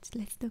sure, but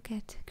let's look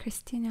at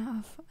Christina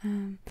of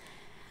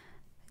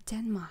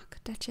Denmark,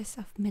 Duchess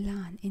of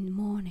Milan in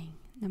mourning.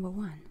 Number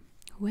 1,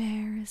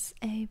 wears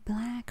a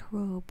black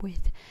robe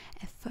with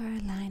a fur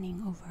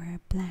lining over a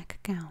black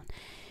gown.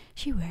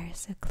 She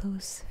wears a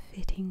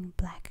close-fitting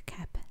black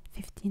cap,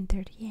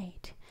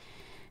 1538.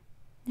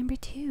 Number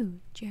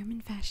 2,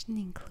 German fashion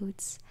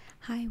includes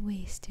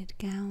high-waisted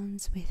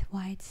gowns with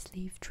wide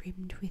sleeve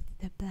trimmed with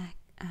the black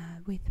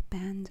with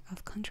band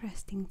of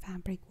contrasting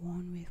fabric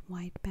worn with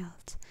white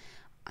belt.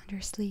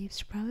 Under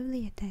sleeves,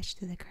 probably attached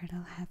to the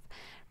girdle, have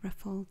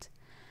ruffled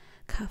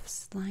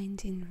cuffs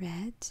lined in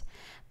red.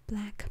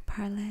 Black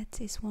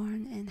parlet is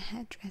worn, and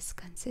headdress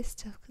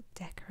consists of a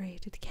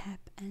decorated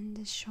cap and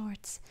a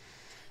short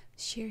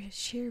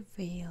sheer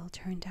veil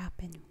turned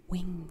up in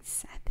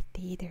wings at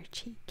either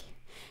cheek,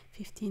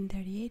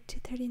 1538 to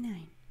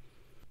 39.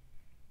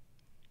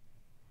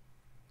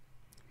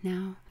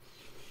 Now,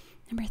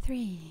 number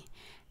 3,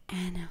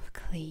 Anne of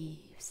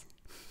Cleves.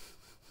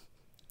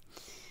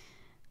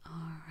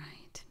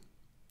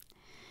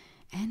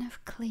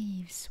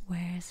 Cleves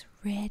wears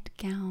red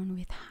gown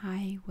with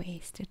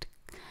high-waisted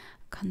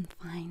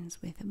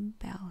confines with a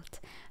belt.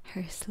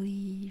 Her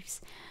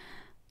sleeves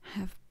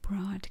have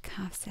broad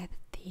cuffs at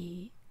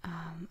the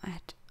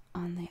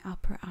on the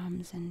upper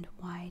arms and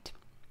wide,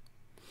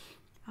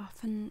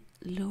 often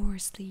lower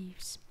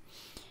sleeves.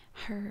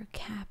 Her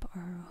cap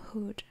or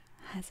hood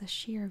has a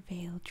sheer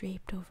veil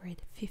draped over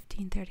it.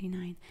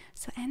 1539.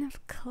 So Anne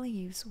of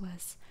Cleves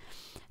was,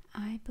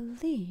 I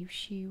believe,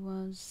 she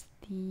was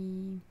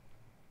the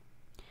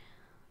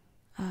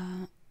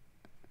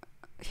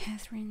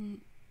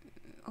Catherine.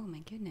 Oh my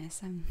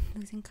goodness, I'm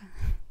losing.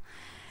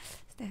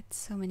 That's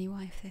so many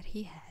wives that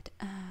he had.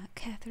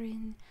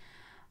 Catherine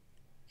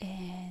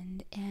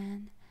and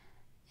Anne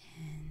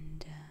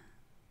and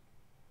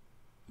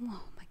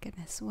oh my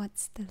goodness,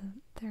 what's the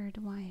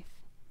third wife?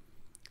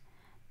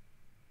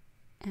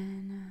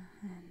 Anna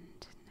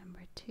and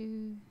number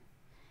 2.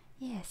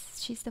 Yes,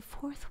 she's the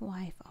 4th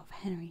wife of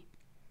Henry.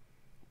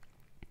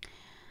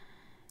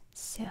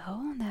 So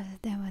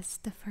that was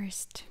the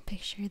first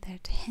picture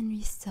that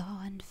Henry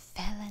saw and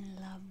fell in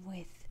love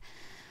with.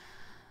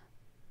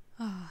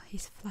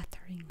 His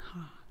fluttering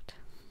heart.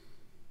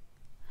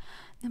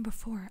 Number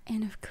 4,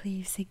 Anne of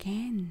Cleves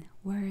again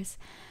wears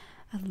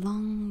a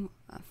long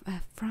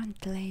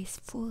front lace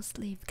full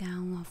sleeve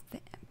gown of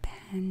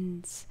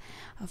bands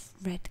of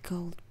red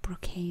gold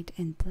brocade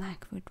and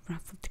black with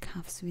ruffled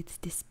cuffs with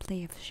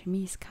display of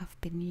chemise cuff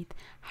beneath.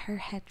 Her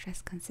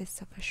headdress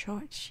consists of a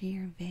short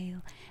sheer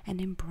veil, an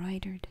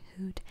embroidered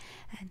hood,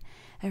 and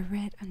a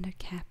red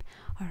undercap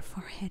or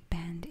forehead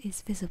band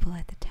is visible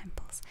at the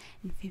temples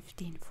in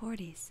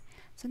 1540s.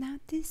 So now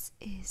this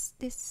is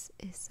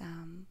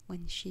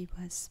when she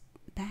was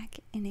back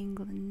in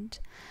England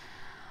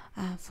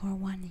for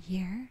 1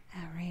 year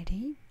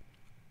already,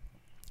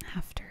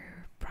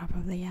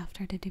 probably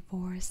after the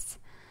divorce,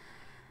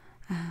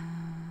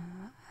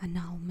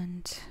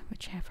 annulment,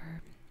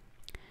 whichever.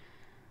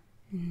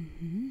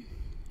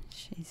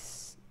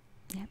 She's,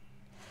 yep,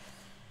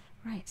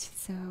 right.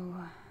 So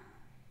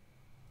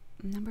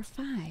number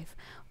 5,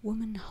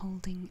 woman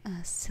holding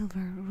a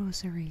silver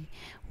rosary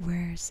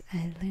wears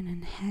a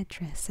linen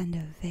headdress and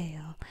a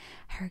veil.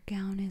 Her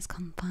gown is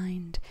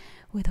confined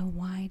with a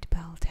wide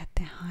belt at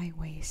the high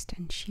waist,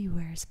 and she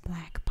wears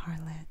black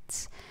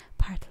partlets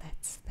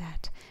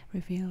that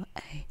reveal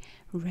a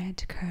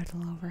red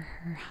kirtle over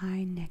her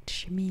high-necked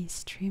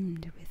chemise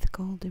trimmed with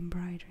gold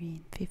embroidery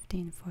in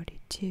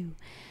 1542.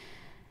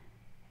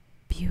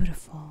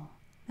 Beautiful.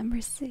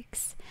 Number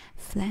 6,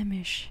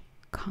 Flemish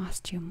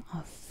costume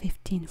of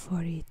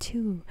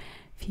 1542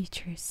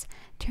 features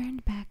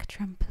turned back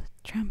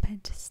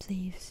trumpet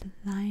sleeves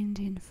lined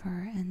in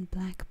fur and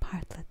black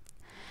partlets.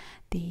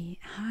 The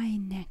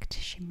high-necked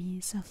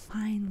chemise of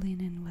fine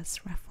linen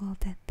was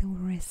ruffled at the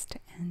wrist,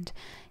 and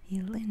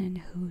a linen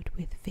hood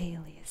with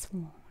veil is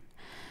worn.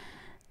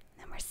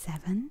 Number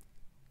 7,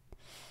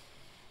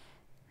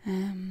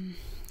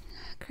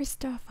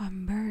 Christopher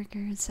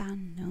Berger's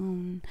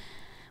unknown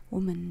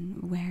woman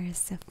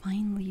wears a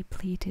finely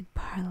pleated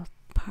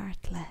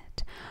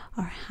partlet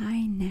or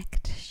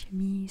high-necked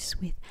chemise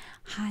with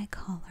high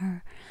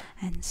collar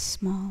and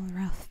small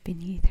ruff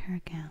beneath her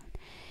gown.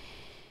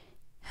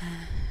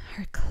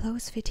 Her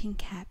close-fitting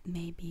cap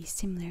may be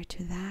similar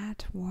to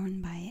that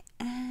worn by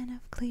Anne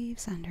of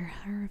Cleves under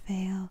her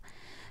veil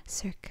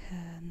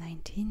circa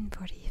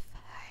 1945.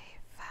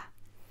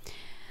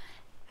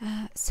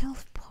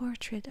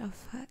 Self-portrait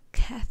of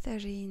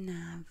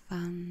Katharina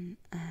van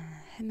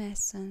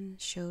Hemessen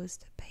shows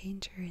the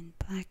painter in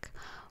black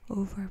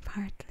over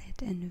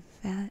partlet and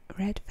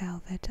red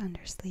velvet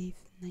undersleeve.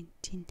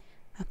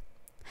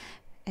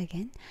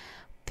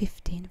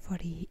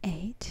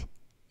 1548.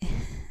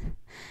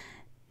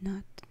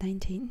 Not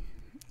 19.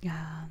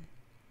 Now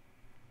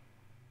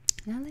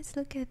let's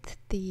look at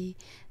the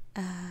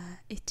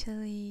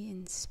Italy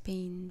and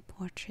Spain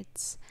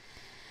portraits.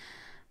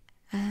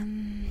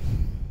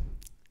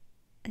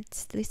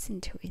 Let's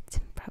listen to it.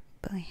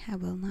 Probably I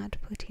will not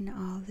put in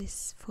all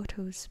these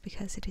photos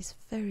because it is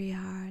very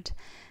hard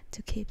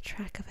to keep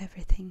track of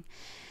everything.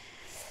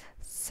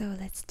 So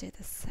let's do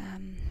this.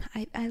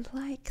 I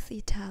like the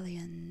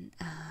Italian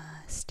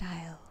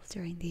style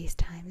during these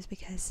times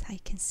because I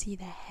can see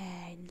the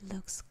hair. It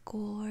looks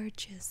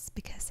gorgeous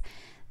because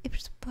it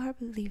was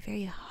probably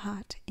very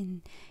hot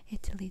in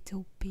Italy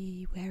to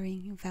be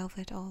wearing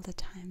velvet all the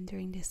time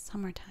during the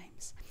summer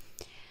times,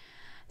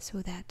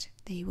 so that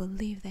they will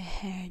leave the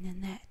hair in a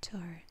net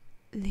or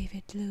leave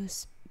it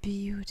loose.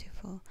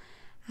 Beautiful,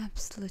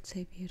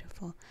 absolutely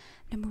beautiful.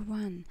 Number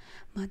 1,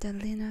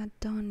 Maddalena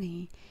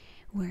Doni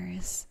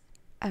wears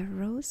a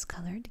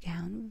rose-colored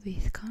gown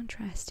with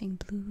contrasting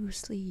blue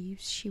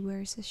sleeves. She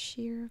wears a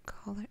sheer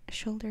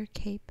shoulder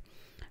cape,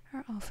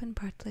 or often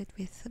partlet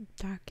with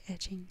dark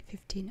edging.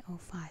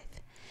 1505.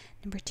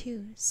 Number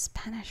 2,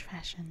 Spanish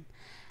fashion.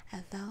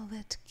 A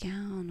velvet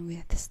gown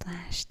with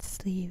slashed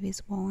sleeve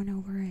is worn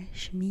over a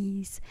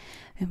chemise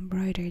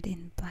embroidered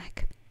in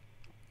black.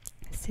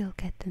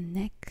 silk at the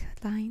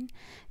neckline,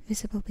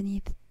 visible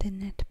beneath the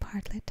net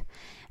partlet,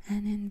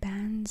 and in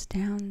bands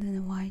down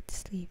the white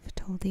sleeve.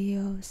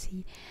 Toldeo,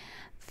 c.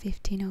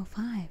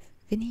 1505.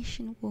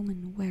 Venetian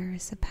woman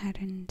wears a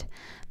patterned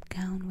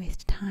gown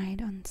with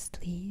tied-on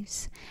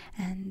sleeves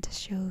and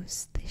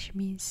shows the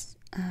chemise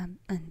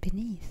and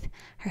beneath.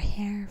 Her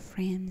hair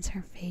frames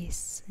her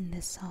face in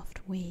the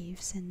soft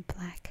waves, and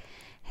black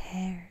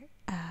hair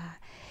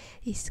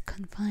is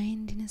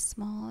confined in a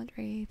small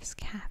drapes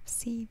cap.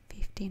 C.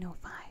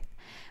 1505.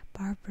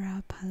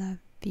 Barbara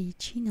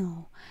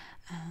Pallavicino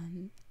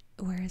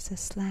wears a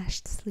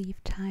slashed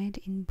sleeve tied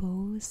in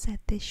bows at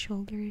the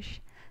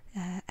shoulders.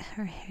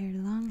 Her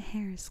long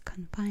hair is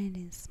confined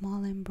in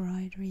small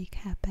embroidery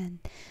cap and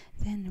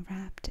then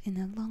wrapped in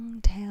a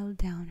long tail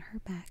down her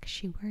back.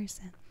 She wears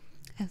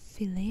a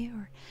fillet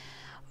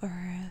or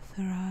a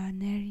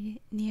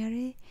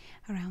ferroniere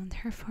around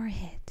her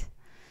forehead.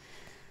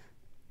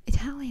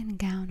 Italian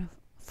gown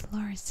of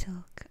floor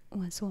silk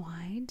was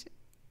wide,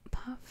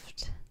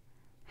 puffed,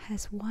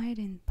 has wide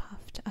and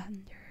puffed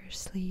under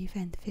sleeve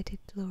and fitted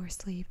lower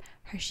sleeve.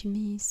 Her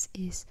chemise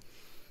is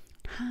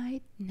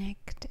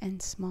high-necked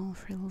and small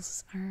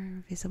frills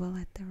are visible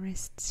at the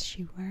wrists.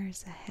 She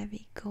wears a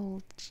heavy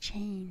gold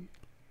chain.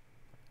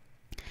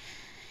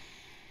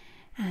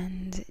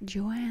 And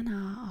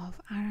Joanna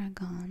of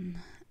Aragon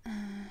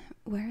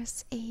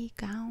wears a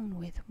gown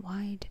with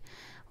wide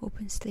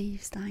open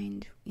sleeves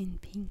lined in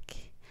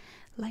pink,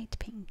 light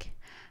pink.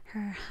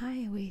 Her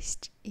high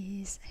waist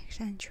is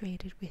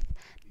accentuated with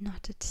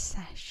knotted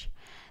sash.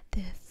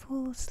 The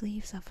full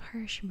sleeves of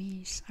her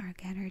chemise are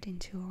gathered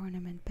into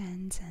ornament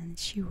bands, and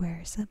she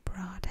wears a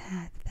broad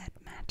hat that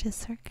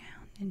matches her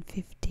gown in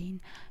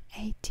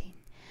 1518.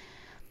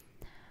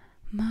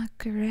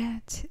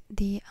 Margaret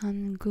de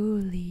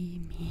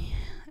Angoulême,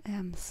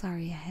 I'm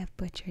sorry I have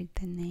butchered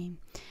the name,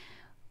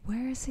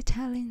 wears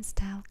Italian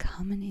style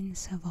common in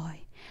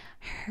Savoy.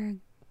 Her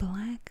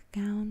black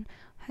gown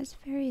has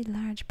very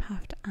large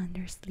puffed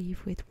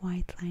undersleeve with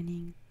white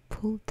lining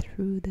pulled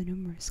through the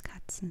numerous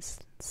cuts and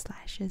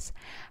slashes.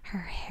 Her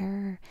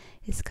hair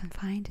is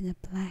confined in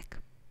a black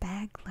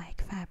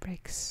bag-like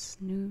fabric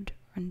snood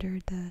under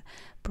the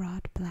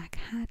broad black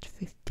hat.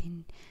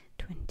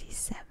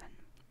 1527.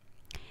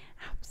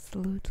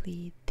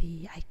 Absolutely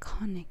the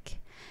iconic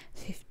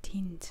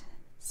 15th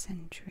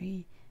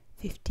century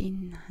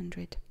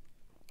 1500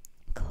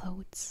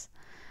 clothes,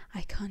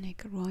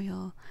 iconic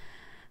royal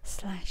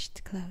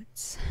slashed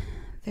clothes,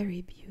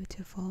 very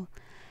beautiful.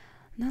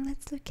 Now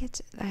let's look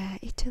at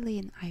Italy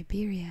and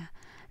Iberia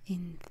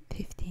in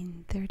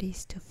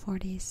 1530s to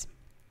 40s.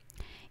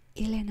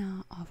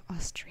 Elena of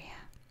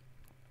Austria,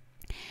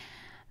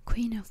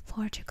 Queen of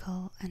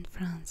Portugal and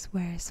France,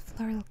 wears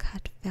floral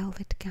cut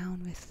velvet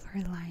gown with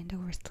fur-lined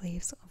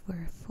oversleeves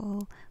over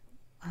full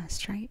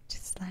striped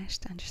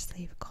slashed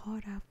undersleeve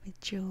caught up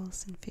with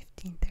jewels in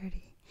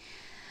 1530.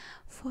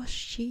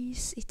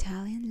 Foschi's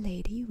Italian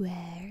lady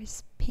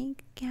wears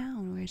pink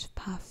gown with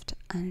puffed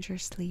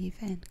undersleeve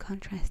and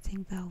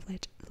contrasting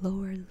velvet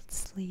lower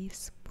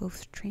sleeves,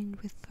 both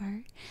trimmed with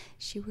fur.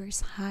 She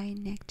wears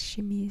high-necked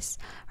chemise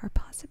or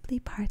possibly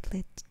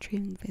partlet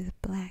trimmed with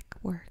black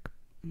work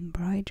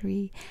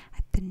embroidery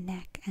at the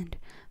neck and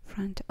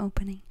front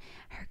opening.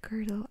 Her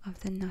girdle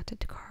of the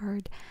knotted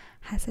cord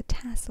has a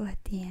tassel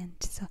at the end.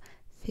 So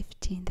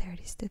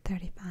 1530s to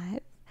 35.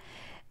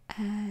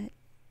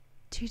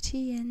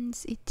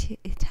 Tutien's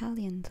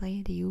Italian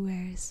lady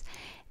wears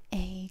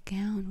a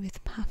gown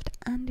with puffed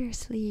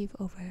undersleeve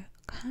over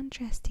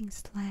contrasting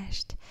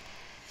slashed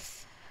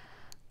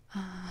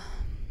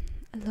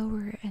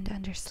lower and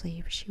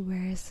undersleeve. She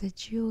wears a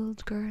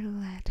jeweled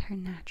girdle at her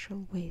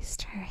natural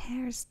waist. Her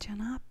hair is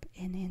done up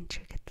in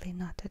intricately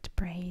knotted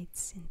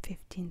braids in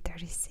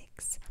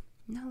 1536.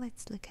 Now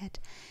let's look at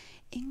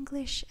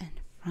English and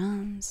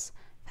France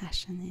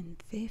fashion in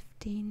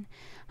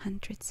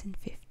 1500s and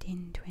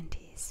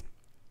 1520s.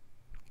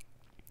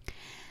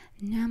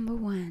 Number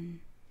 1,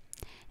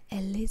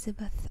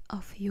 Elizabeth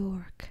of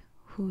York,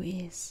 who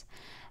is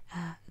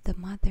the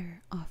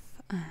mother of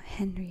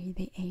Henry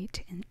VIII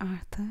and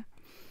Arthur,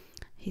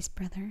 his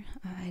brother.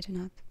 I do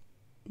not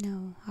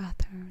know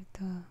Arthur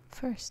the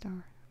First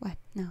or what.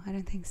 No, I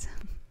don't think so.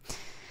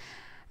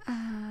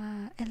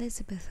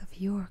 Elizabeth of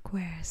York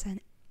wears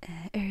an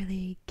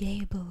early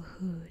gable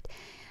hood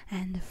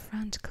and a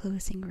front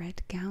closing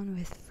red gown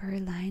with fur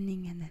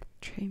lining and a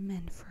trim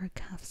and fur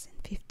cuffs in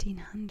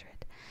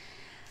 1500.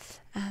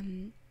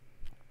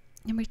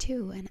 Number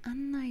 2, an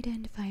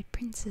unidentified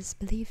princess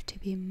believed to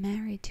be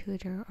Mary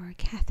Tudor or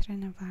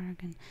Catherine of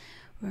Aragon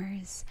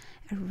wears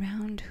a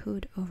round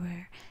hood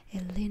over a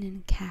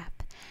linen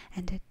cap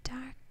and a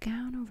dark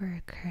gown over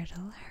a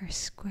girdle. Her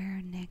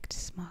square-necked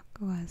smock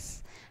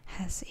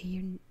has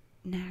a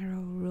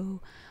narrow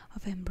row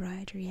of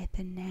embroidery at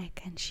the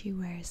neck, and she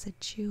wears a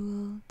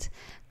jeweled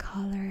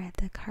collar at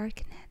the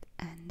carcanet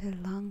and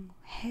a long,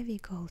 heavy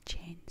gold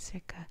chain,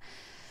 circa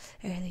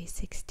early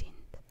 16th.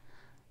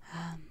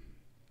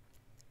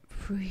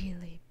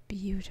 Really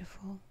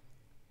beautiful.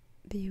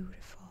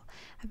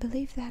 I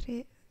believe that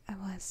it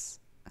was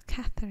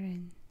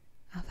Catherine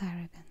of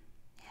Aragon.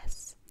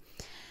 Yes.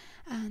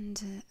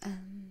 And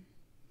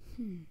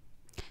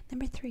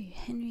number 3,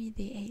 Henry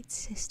VIII's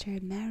sister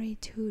Mary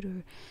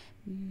Tudor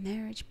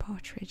marriage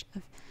portrait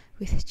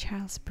with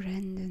Charles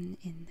Brandon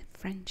in the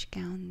French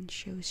gown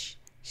shows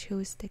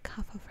the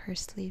cuff of her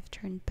sleeve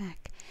turned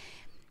back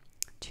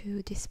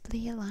to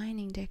display a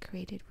lining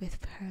decorated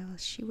with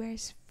pearls. She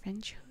wears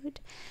French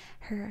hood.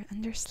 Her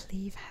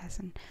undersleeve has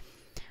an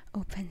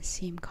open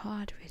seam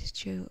cord with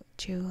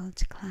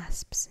jeweled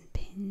clasps and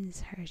pins.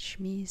 Her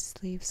chemise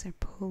sleeves are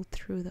pulled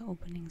through the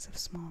openings of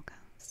small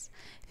gowns.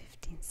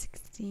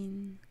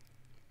 1516.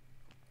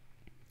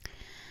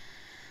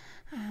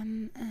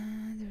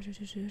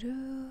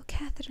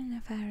 Catherine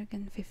of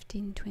Aragon,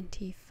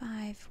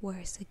 1525,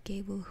 wears a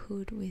gable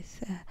hood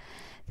with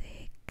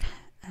the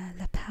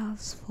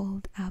lapels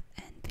fold up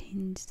and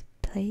pinned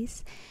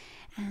place,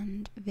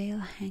 and veil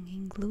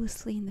hanging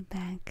loosely in the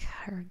back.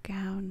 Her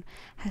gown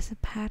has a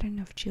pattern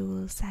of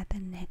jewels at the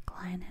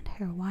neckline, and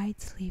her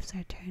wide sleeves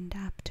are turned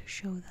up to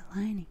show the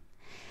lining.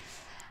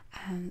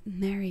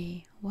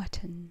 Mary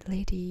Wotton,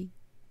 Lady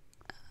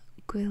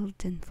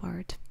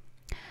Guildenford,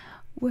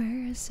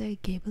 wears a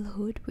gable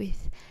hood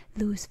with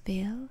loose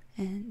veil,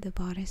 and the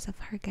bodice of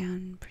her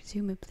gown,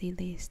 presumably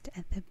laced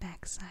at the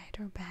backside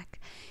or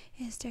back,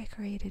 is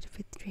decorated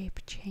with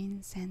draped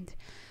chains, and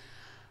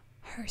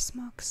her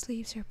smock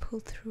sleeves are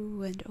pulled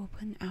through and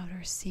open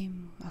outer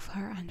seam of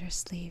her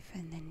undersleeve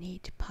and a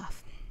neat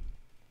puff.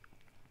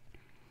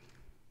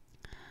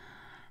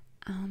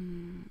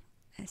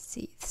 Let's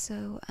see.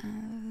 So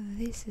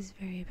this is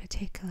very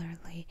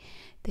particularly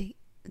the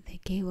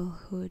gable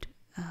hood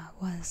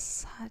was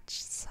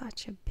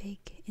such a big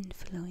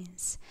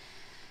influence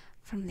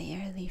from the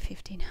early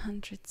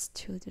 1500s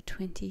to the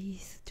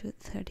 20s to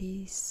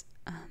 30s.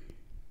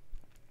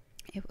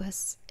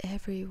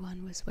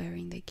 Everyone was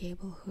wearing the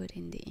gable hood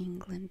in the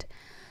England.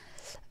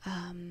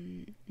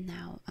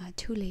 Now,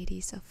 2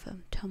 ladies of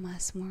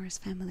Thomas More's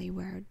family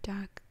wear a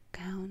dark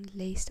gown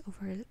laced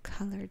over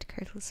colored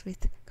kirtles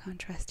with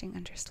contrasting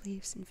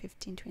undersleeves in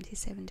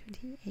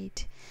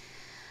 1527-28.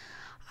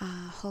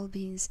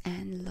 Holbein's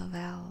Anne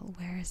Lovell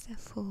wears a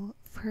full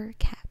fur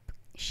cap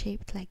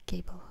shaped like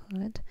gable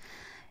hood.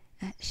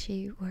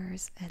 She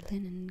wears a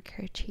linen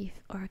kerchief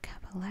or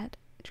capelet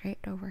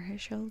draped over her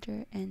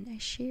shoulder and a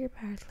sheer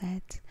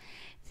bartlett.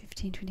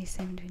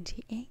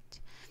 1527-28.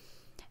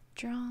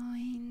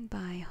 Drawing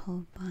by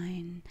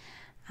Holbein.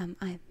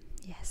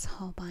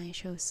 Holbein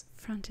shows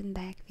front and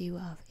back view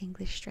of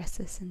English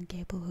dresses and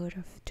gable hood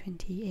of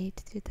 28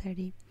 to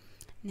 30.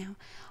 Now,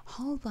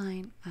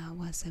 Holbein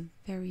was a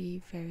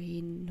very,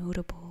 very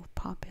notable,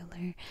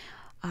 popular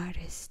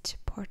artist,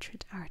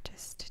 portrait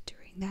artist.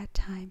 During that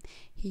time,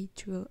 he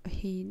drew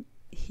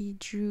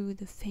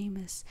the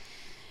famous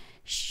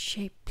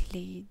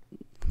shapely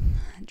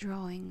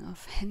drawing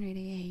of Henry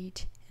VIII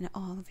and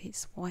all of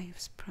his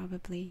wives,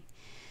 probably.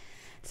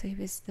 So he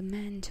was the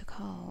man to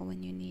call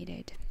when you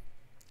needed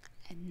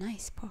a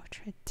nice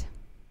portrait.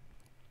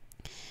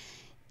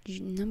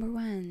 Number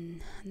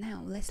 1.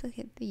 Now let's look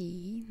at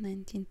the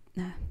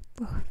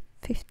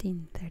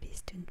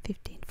 1530s to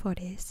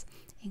 1540s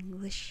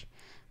English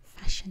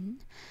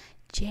fashion.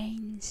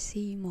 Jane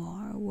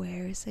Seymour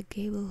wears a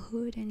gable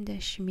hood and a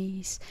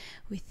chemise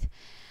with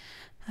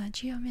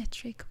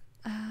geometric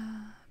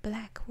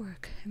black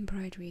work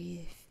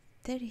embroidery.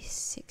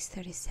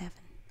 36-37.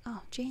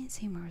 Oh, Jane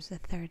Seymour's the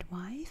 3rd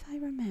wife, I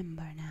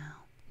remember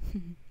now.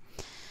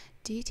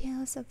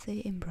 Details of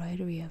the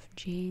embroidery of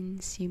Jane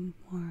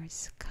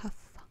Seymour's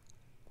cuff.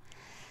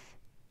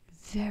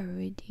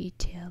 Very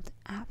detailed,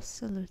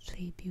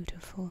 absolutely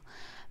beautiful.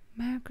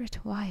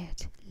 Margaret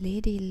Wyatt,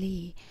 Lady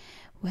Lee,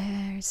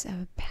 wears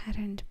a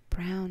patterned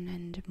brown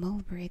and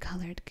mulberry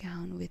colored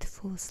gown with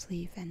full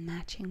sleeve and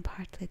matching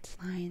partlets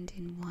lined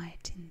in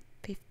white in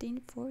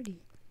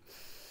 1540.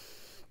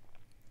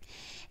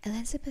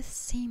 Elizabeth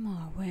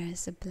Seymour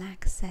wears a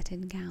black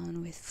satin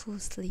gown with full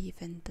sleeve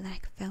and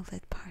black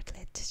velvet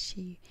partlet.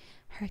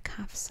 Her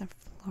cuffs are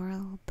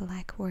floral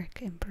black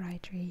work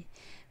embroidery.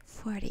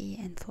 40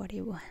 and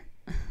 41.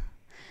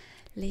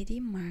 Lady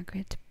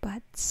Margaret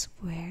Butts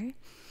wear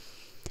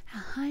a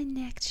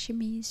high-necked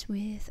chemise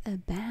with a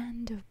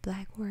band of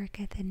black work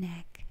at the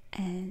neck,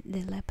 and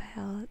the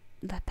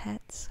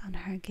lappets on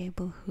her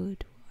gable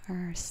hood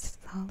are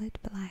solid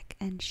black,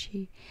 and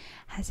she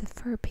has a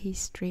fur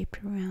piece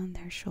draped around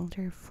her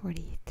shoulder.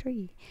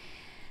 43.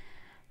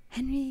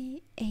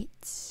 Henry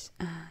VIII's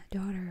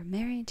daughter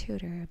Mary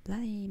Tudor,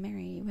 Bloody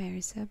Mary,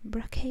 wears a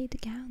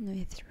brocade gown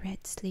with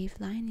red sleeve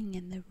lining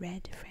and the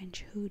red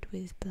French hood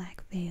with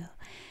black veil.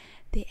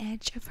 The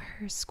edge of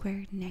her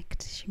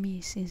square-necked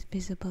chemise is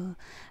visible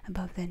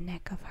above the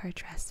neck of her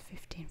dress.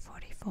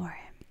 1544.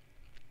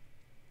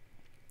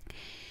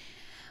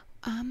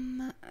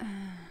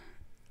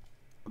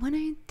 When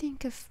I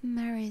think of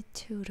Mary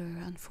Tudor,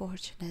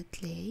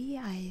 unfortunately,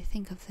 I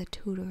think of the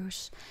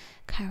Tudors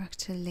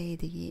character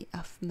lady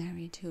of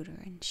Mary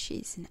Tudor, and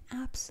she's an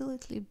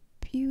absolutely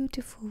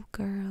beautiful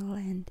girl,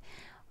 and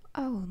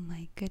oh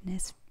my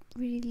goodness,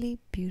 really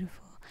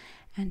beautiful.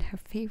 and her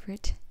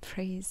favorite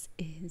phrase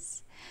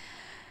is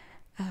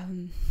a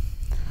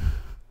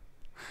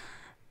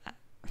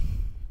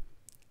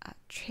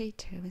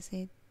traitor. Was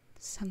it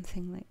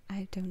something like,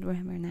 I don't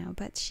remember now,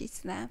 but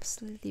she's an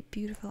absolutely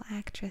beautiful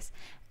actress,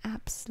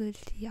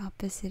 absolutely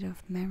opposite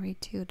of Mary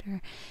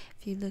Tudor.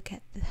 If you look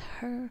at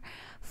her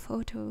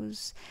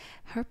photos,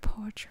 her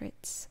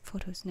portraits,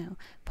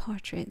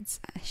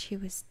 she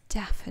was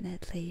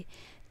definitely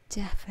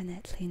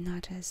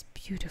not as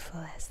beautiful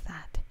as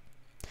that.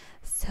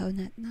 So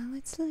now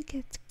let's look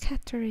at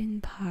Catherine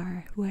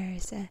Parr, who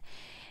wears a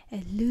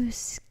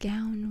loose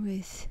gown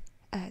with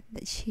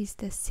she's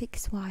the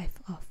sixth wife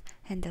of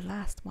and the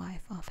last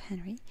wife of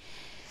Henry.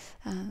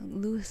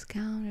 Loose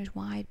gown with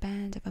wide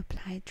band of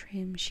applied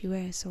trim. She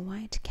wears a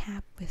white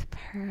cap with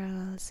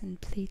pearls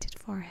and pleated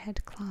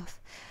forehead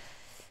cloth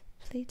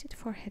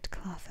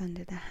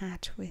under the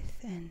hat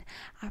with an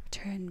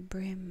upturned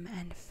brim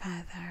and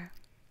feather.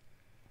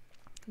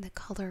 The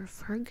color of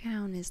her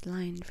gown is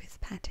lined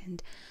with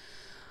patterned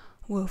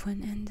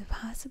woven and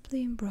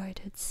possibly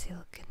embroidered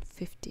silk in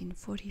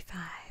 1545.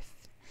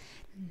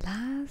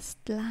 Last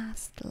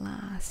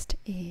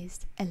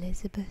is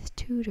Elizabeth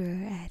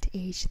Tudor at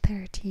age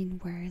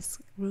 13, wears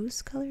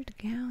rose-colored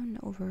gown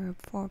over a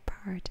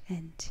 4-part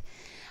and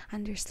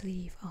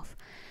undersleeve of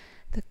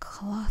the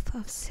cloth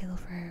of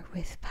silver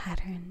with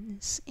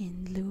patterns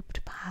in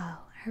looped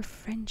pile. Her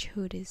French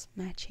hood is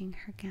matching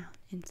her gown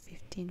in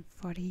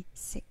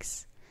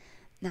 1546.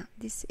 Now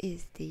this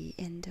is the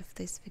end of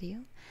this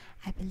video.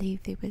 I believe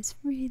it was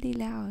really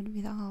loud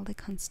with all the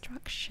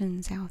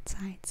constructions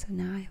outside, so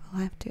now I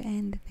will have to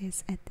end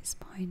this at this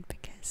point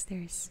because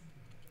there's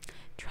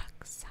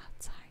trucks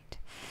outside.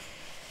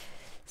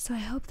 So I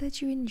hope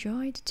that you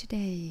enjoyed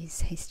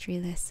today's history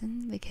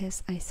lesson,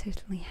 because I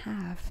certainly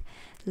have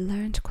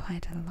learned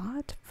quite a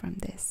lot from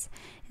this,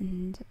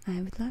 and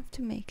I would love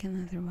to make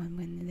another one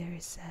when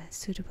there's a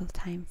suitable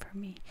time for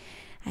me.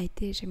 I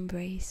did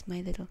embrace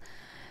my little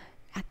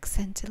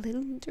accent a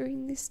little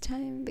during this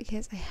time,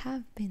 because I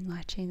have been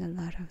watching a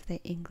lot of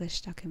the English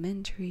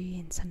documentary,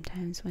 and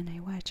sometimes when I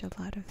watch a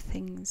lot of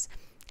things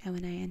and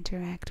when I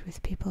interact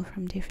with people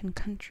from different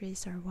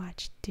countries or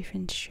watch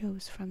different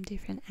shows from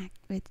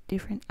with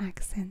different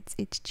accents,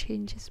 it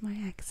changes my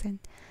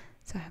accent,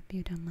 so I hope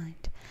you don't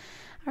mind.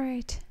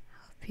 Alright,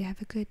 hope you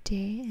have a good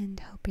day and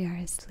hope you are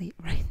asleep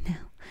right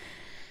now.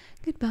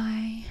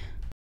 Goodbye.